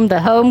Family Feud, the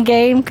home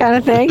game kind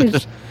of thing.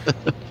 It's,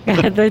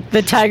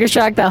 the tiger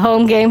shark, the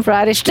home game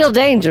Friday. Still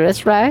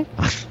dangerous, right?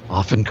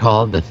 Often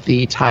called the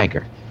sea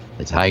tiger.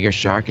 The tiger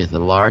shark is a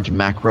large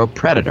macro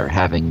predator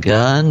having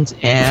guns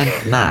and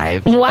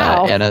knives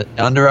Wow.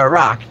 under a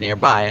rock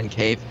nearby in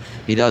case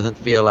he doesn't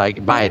feel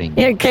like biting.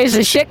 In case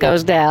the shit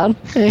goes down.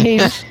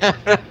 He's,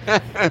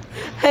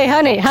 hey,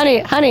 honey,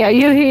 are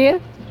you here?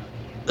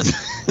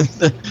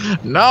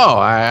 No,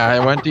 I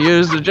went to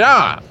use the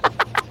John.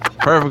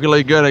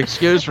 Perfectly good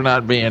excuse for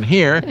not being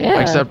here, Yeah.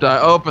 except I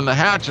opened the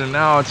hatch and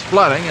now it's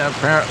flooding.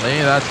 Apparently,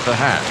 that's the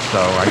hatch. So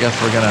I guess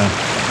we're gonna.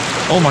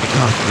 Oh my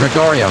God,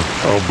 Gregorio!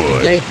 Oh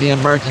boy. Gave the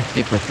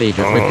emergency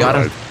procedure. All We've got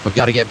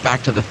right. to get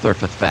back to the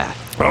surface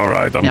fast. All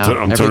right, I'm Now,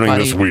 turning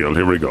everybody- this wheel.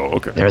 Here we go.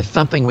 Okay. There is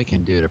something we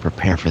can do to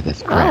prepare for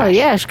this crash. Oh,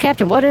 yes,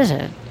 Captain, what is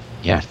it?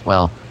 Yes,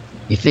 well,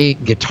 you see,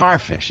 guitar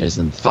fishes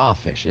and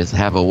sawfishes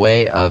have a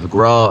way of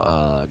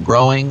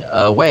growing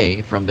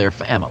away from their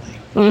family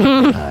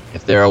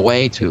if they're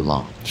away too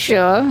long. Sure.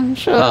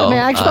 Oh, I mean,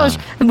 I suppose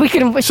we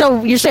can.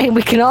 So you're saying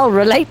we can all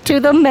relate to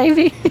them,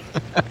 maybe?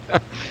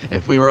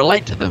 If we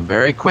relate to them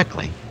very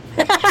quickly,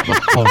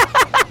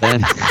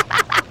 then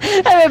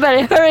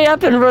Everybody, hurry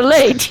up and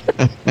relate.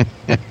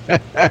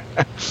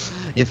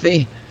 you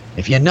see,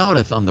 if you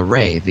notice on the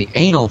ray, the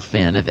anal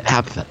fin is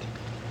absent.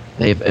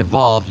 They've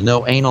evolved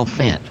no anal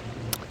fin.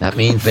 That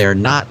means they're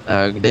not.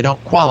 They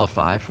don't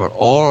qualify for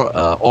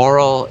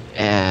oral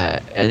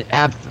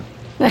absence.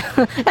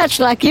 That's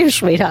like you,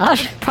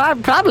 sweetheart.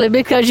 Probably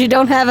because you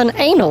don't have an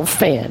anal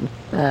fin.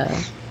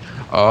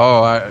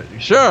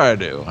 Sure I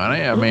do,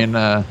 honey. I mean,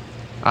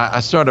 I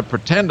sort of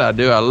pretend I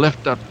do. I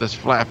lift up this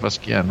flap of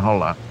skin.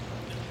 Hold on.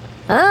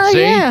 Oh,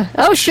 See? yeah.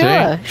 Oh,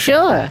 sure.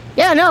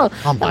 Yeah, no.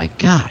 Oh my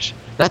gosh,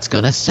 that's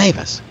gonna save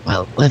us.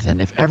 Well,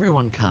 listen, if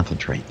everyone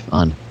concentrates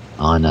on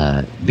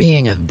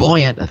being as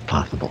buoyant as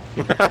possible,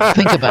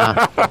 think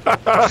about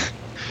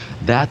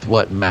that's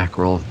what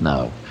mackerels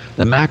know.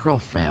 The mackerel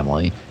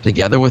family,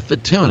 together with the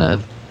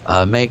tunas,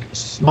 make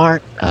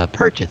smart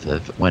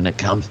purchases when it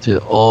comes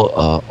to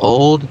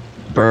old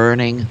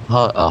burning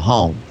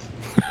homes.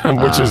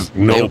 Which is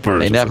no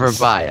purchase. They never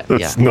buy it.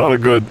 That's Yeah. not a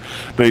good.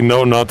 They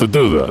know not to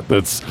do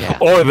that. Yeah.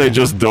 Or they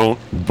just don't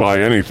buy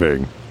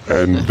anything,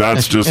 and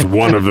that's just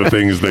one of the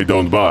things they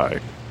don't buy.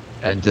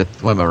 And just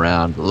swim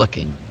around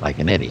looking like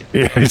an idiot.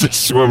 Yeah, you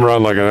just swim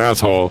around like an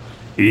asshole.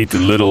 Eat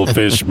little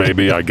fish,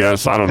 maybe. I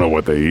guess I don't know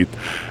what they eat.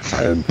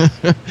 And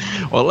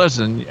Well,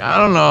 listen, I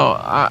don't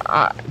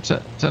know.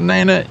 To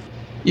Nana,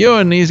 you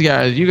and these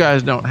guys, you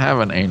guys don't have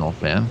an anal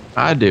fin.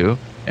 I do.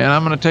 And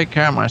I'm going to take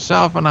care of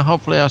myself, and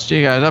hopefully I'll see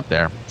you guys up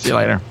there. See you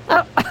later.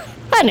 Oh,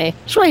 honey,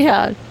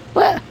 sweetheart.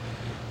 What?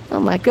 Oh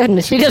my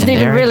goodness, he doesn't And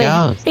even there he really.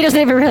 goes. He doesn't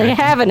even really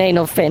have an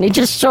anal fin. He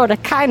just sort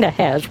of, kind of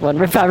has one,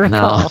 if I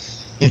recall. No.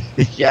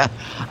 Yeah,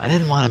 I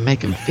didn't want to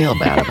make him feel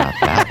bad about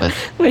that, but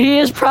But he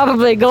is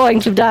probably going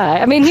to die.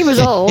 I mean, he was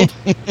old.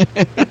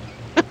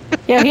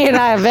 Yeah, he and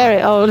I are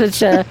very old.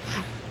 It's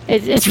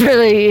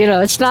really,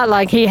 it's not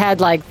like he had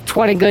like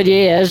 20 good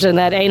years and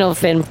that anal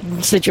fin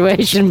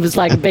situation was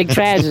like a big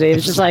tragedy. It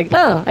was just like,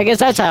 oh, I guess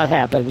that's how it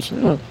happens.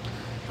 Oh.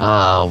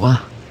 oh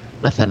well.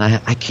 Listen,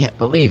 I can't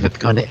believe it's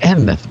going to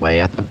end this way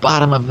at the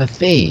bottom of the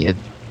sea. It's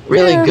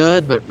really Yeah.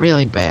 good, but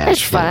really bad.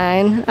 It's too.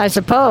 fine, I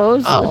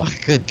suppose. Oh,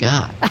 good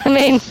God! I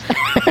mean,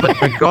 But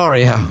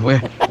Gregorio,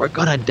 we're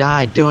gonna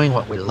die doing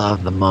what we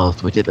love the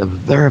most, which is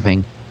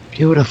observing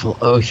beautiful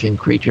ocean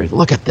creatures.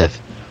 Look at this.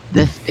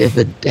 This is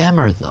a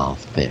demersal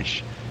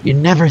fish. You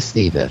never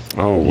see this.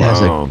 oh It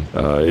has a- wow,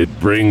 it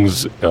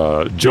brings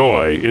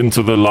joy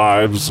into the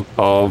lives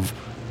of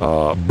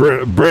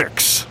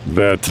bricks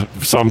that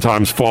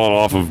sometimes fall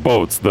off of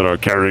boats that are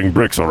carrying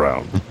bricks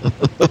around.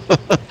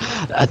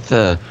 That's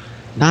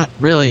not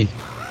really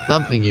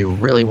something you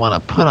really want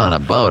to put on a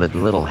boat. It's a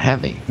little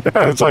heavy.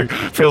 It's like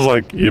feels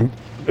like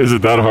is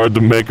it that hard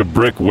to make a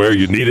brick where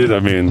you need it? I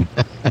mean,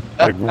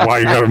 like why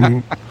you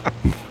gotta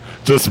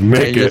just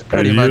make You it just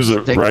pretty and much use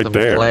it stick right some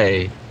there?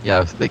 Clay.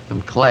 Yeah, stick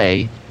some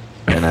clay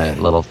in a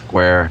little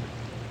square,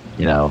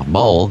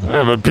 mold.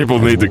 Yeah, but people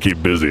need to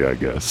keep busy, I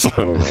guess. I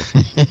don't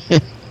know.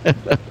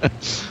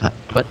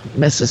 But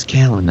Mrs.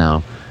 Callan,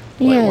 now,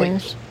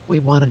 yes. we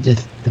wanted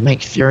to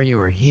make sure you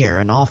were here,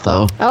 and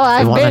also. Oh,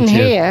 I've been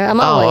here. I'm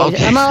always.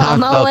 okay.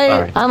 I'm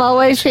sorry.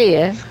 always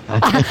here.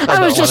 I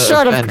was just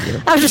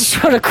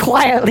sort of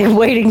quietly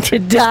waiting to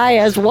die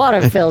as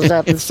water fills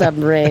up the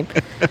submarine.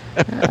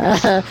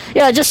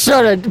 Just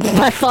sort of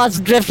my thoughts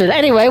drifted.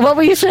 Anyway, what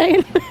were you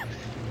saying?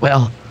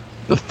 Well,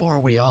 before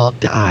we all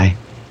die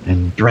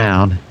and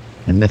drown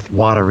in this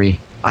watery,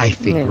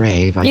 icy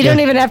grave, You don't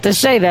even have to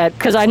say that,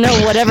 because I know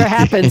whatever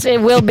happens,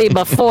 it will be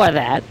before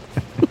that.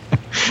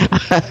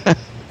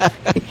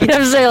 You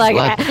have to say, like,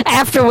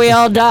 after we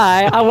all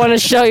die, I want to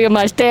show you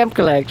my stamp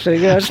collection.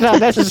 It's not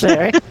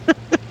necessary.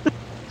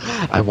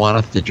 I want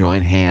us to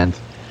join hands,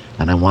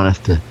 and I want us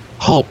to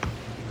hope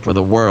for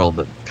the world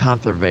that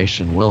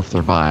conservation will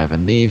survive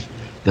and leave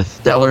the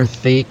stellar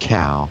sea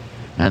cow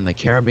and the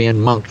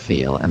Caribbean monk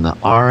seal and the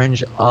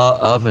orange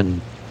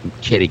oven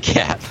kitty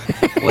cat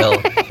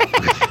will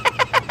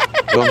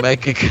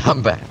make a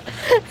comeback.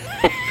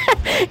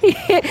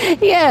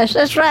 Yes,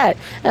 that's right.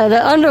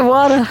 The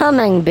underwater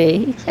humming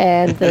bee,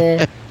 and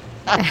the.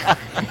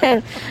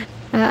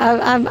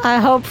 I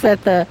hope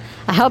that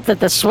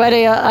the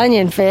sweaty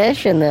onion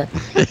fish and the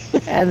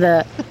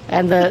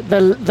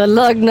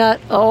lug nut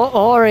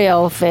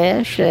Oreo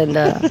fish and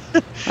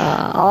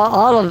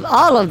all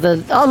of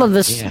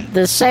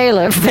the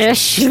sailor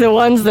fish, the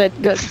ones that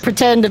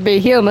pretend to be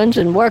humans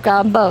and work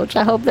on boats.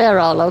 I hope they're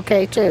all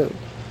okay too.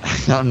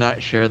 I'm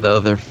not sure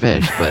those are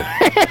fish, but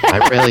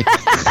I really.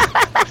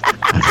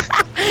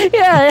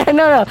 Yeah,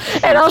 no,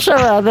 and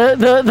also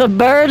the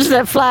birds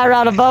that fly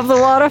around above the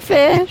water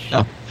fish.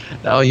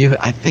 No,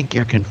 I think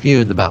you're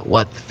confused about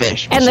what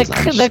fish. And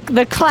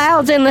the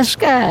clouds in the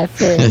sky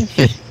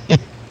fish.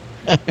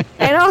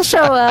 And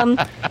also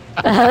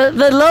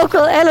the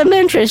local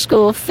elementary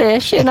school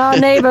fish in our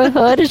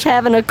neighborhood is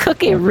having a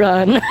cookie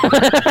run,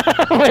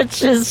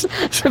 which is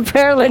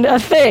apparently a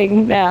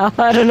thing now.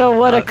 I don't know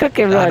what a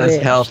cookie run is.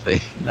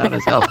 Not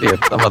as healthy as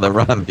some of the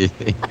runs you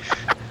see.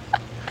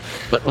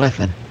 But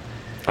listen.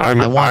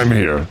 I'm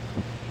here.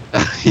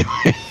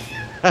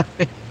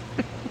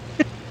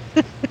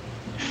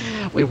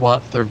 We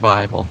want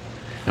survival,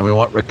 and we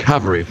want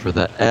recovery for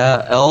the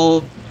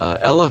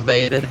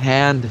elevated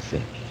hand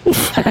fish,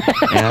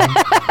 and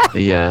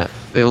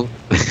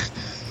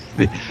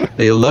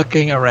the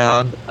looking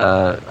around,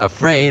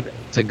 afraid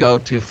to go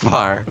too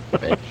far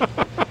fish.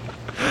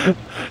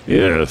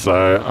 Yes,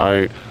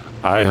 I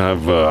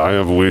have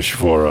a wish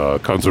for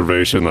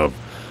conservation of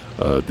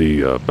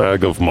the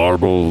bag of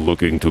marble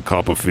looking to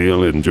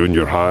Copperfield in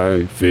junior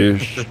high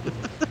fish,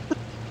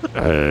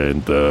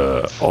 and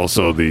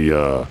also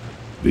the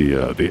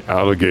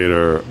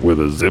alligator with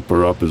a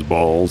zipper up his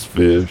balls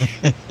fish.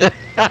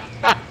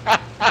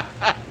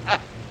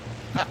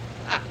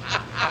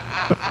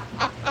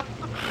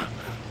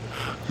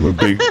 I'm a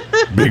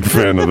big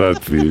fan of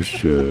that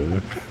fish.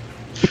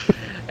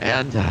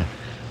 And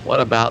what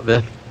about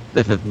this?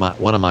 This is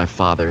one of my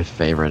father's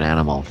favorite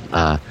animals.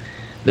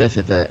 This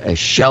is a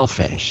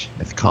shellfish.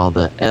 It's called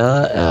the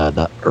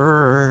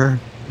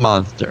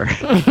monster.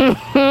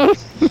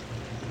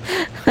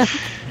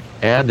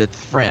 And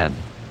its friend,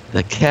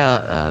 the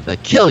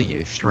kill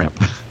you shrimp.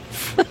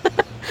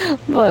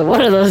 Boy,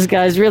 one of those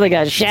guys really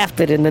got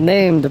shafted in the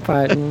name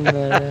department.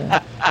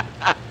 But,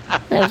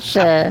 that's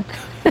yeah.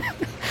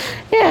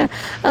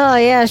 Oh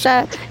yes,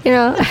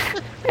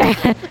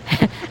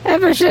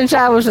 ever since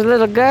I was a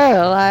little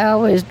girl, I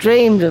always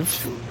dreamed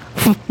of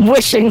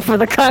wishing for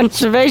the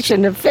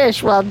conservation of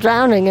fish while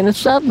drowning in a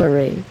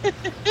submarine.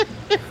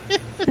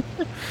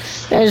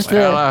 What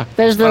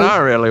I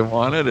really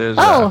wanted is.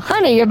 Oh,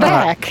 honey, you're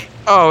back.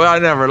 I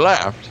never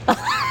left.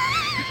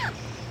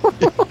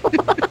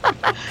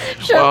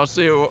 Well,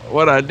 see,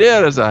 what I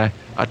did is I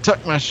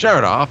took my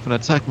shirt off and I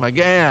took my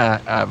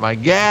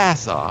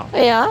gas off.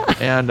 Yeah.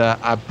 And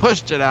I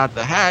pushed it out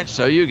the hatch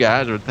so you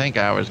guys would think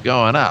I was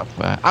going up.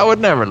 I would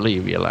never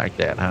leave you like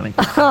that, honey.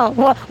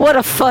 Oh, what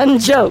a fun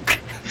joke.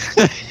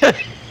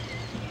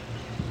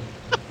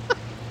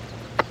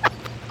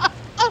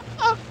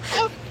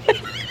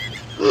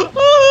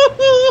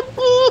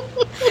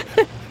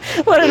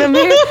 What an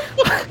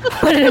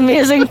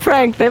amusing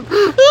prank that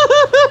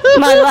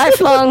my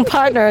lifelong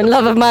partner and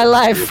love of my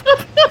life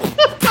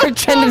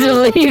pretended to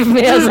leave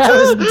me as I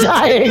was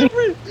dying.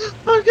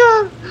 Oh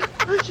God,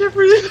 I can't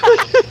breathe.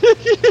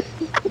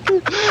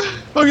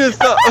 Okay,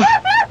 stop.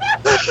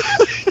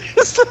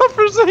 Stop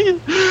for a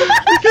second.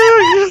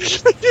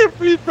 I can't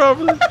breathe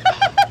properly.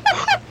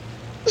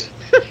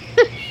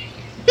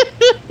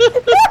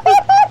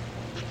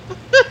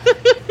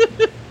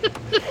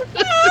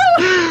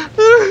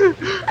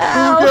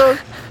 Ow.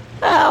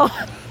 Ow.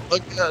 Oh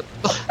God.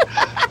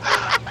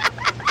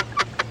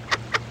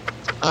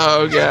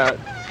 Oh God.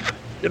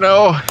 You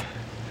know,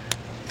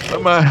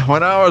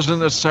 when I was in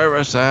the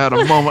service, I had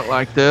a moment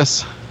like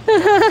this.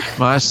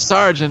 My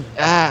sergeant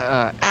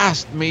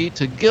asked me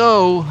to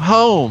go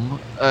home,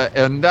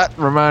 and that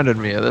reminded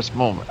me of this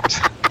moment.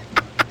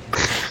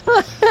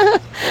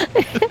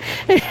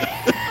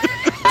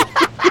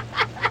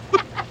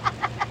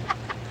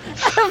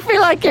 I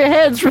feel like your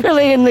head's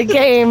really in the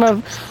game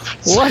of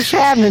What's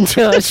happening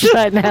to us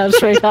right now,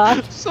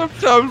 sweetheart?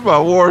 Sometimes my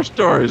war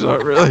stories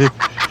aren't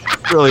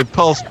really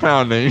pulse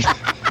pounding.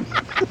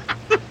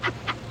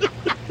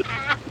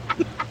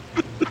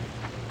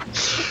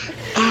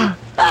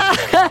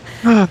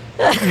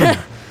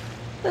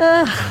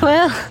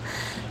 Well,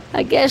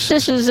 I guess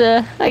this is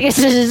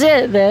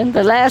it then.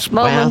 The last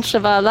moments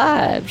of our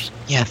lives.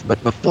 Yes,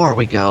 but before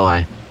we go,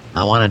 I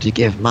wanted to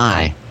give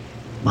my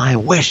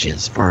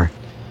wishes for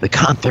the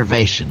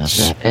conservation of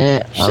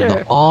the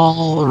Sure.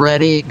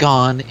 already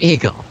gone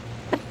eagle.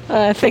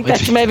 I think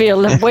that's maybe a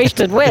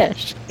wasted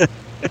wish.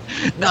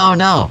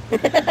 No.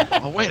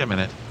 Oh, wait a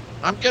minute.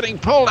 I'm getting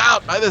pulled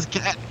out by this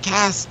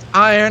cast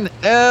iron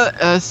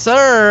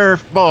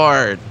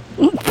surfboard.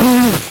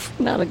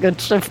 Not a good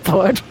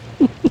surfboard.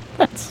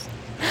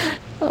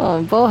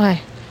 Oh boy,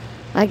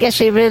 I guess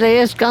he really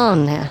is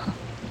gone now.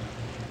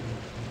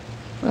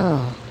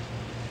 Oh,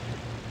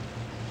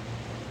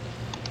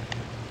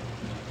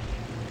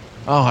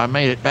 Oh, I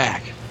made it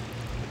back.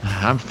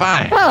 I'm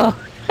fine. oh.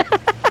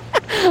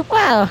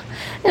 Wow,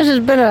 this has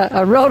been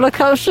a roller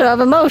coaster of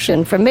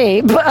emotion for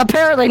me, but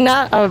apparently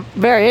not a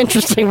very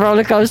interesting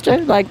roller coaster,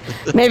 like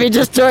maybe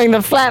just during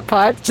the flat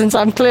part, since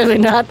I'm clearly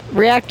not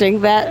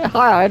reacting that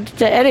hard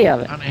to any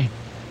of it. Honey,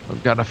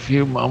 we've got a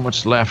few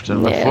moments left,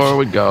 and Yes. before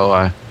we go,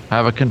 I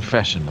have a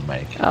confession to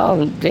make.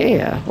 Oh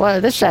dear,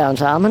 well, this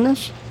sounds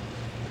ominous.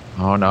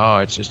 Oh no,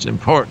 it's just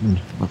important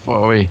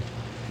before we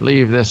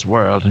leave this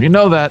world. You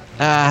know that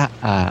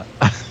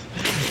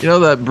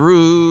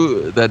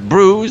that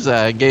bruise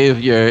I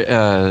gave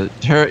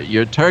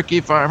your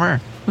turkey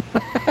farmer?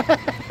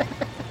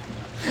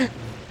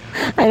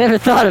 I never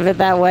thought of it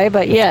that way,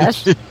 but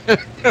yes.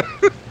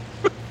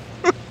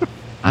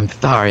 I'm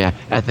sorry.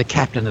 As the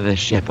captain of this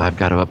ship, I've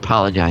got to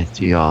apologize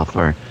to you all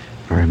for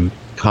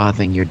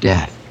causing your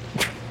death.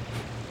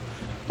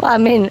 Well, I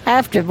mean,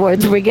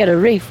 afterwards we get a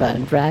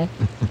refund, right?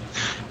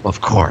 Of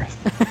course.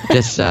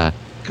 Just go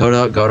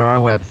to our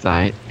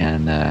website,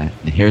 and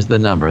here's the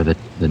number, the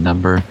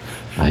number,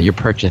 your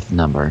purchase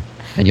number,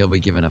 and you'll be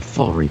given a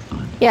full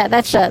refund. Yeah,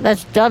 that's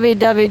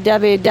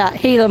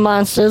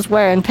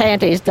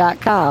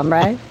www.gilamonsterswearingpanties.com,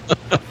 right?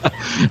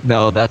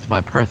 No, that's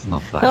my personal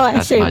site. Oh, I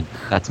see.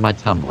 That's my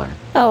Tumblr.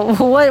 Oh,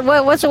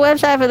 what's the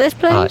website for this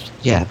place?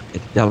 Yeah,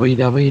 it's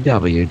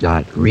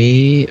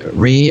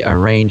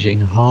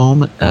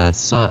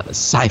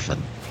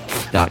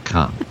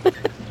www.rearranginghomesiphon.com.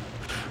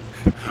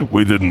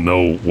 We didn't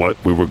know what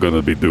we were going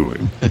to be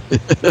doing.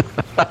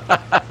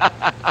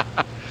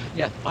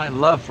 Yes, my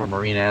love for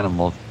marine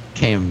animals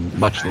came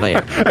much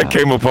later. It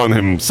came upon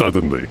him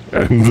suddenly,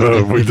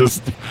 and we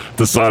just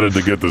decided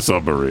to get the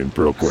submarine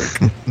real quick.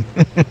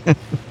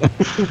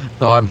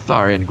 So I'm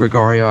sorry, and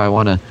Gregorio, I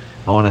want to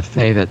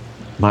say that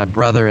my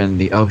brother in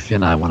the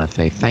ocean, I want to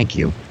say thank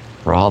you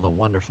for all the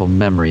wonderful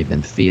memories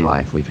and sea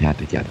life we've had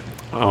together.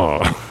 Oh,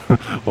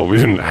 well, we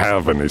didn't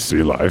have any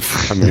sea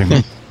life. I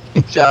mean,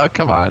 Oh,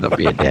 come on, don't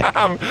be a dick.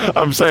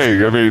 I'm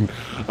saying, I mean,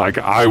 like,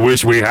 I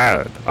wish we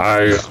had.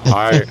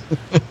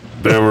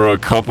 There were a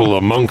couple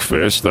of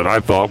monkfish that I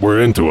thought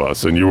were into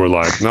us, and you were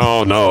like,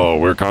 no,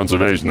 we're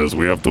conservationists,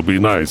 we have to be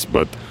nice,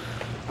 but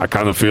I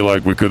kind of feel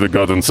like we could have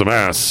gotten some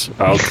ass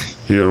out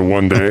here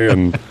one day,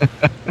 and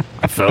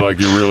I felt like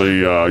you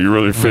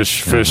really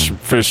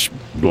fish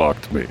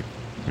blocked me.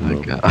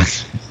 Oh,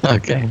 gosh.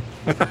 Okay.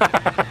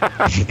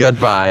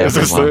 Goodbye, Is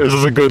this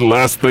everyone. a good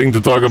last thing to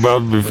talk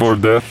about before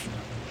death?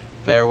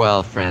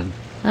 Farewell, friend.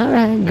 All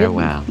right.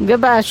 Farewell.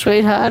 Goodbye,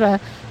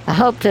 sweetheart. I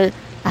hope the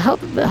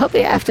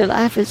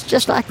afterlife is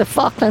just like the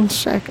Falkland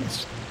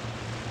Circus.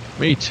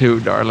 Me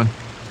too, darling.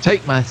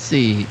 Take my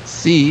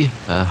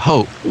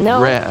hope. No,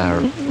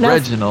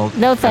 Reginald.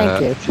 No,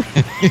 thank you.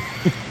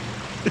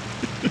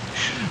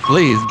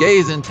 Please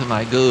gaze into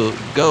my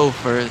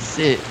gopher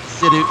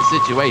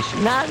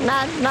situation. Not now.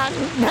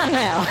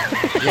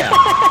 Yeah,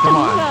 come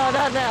on. No,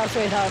 not now,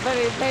 sweetheart.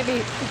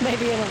 Maybe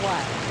in a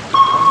while.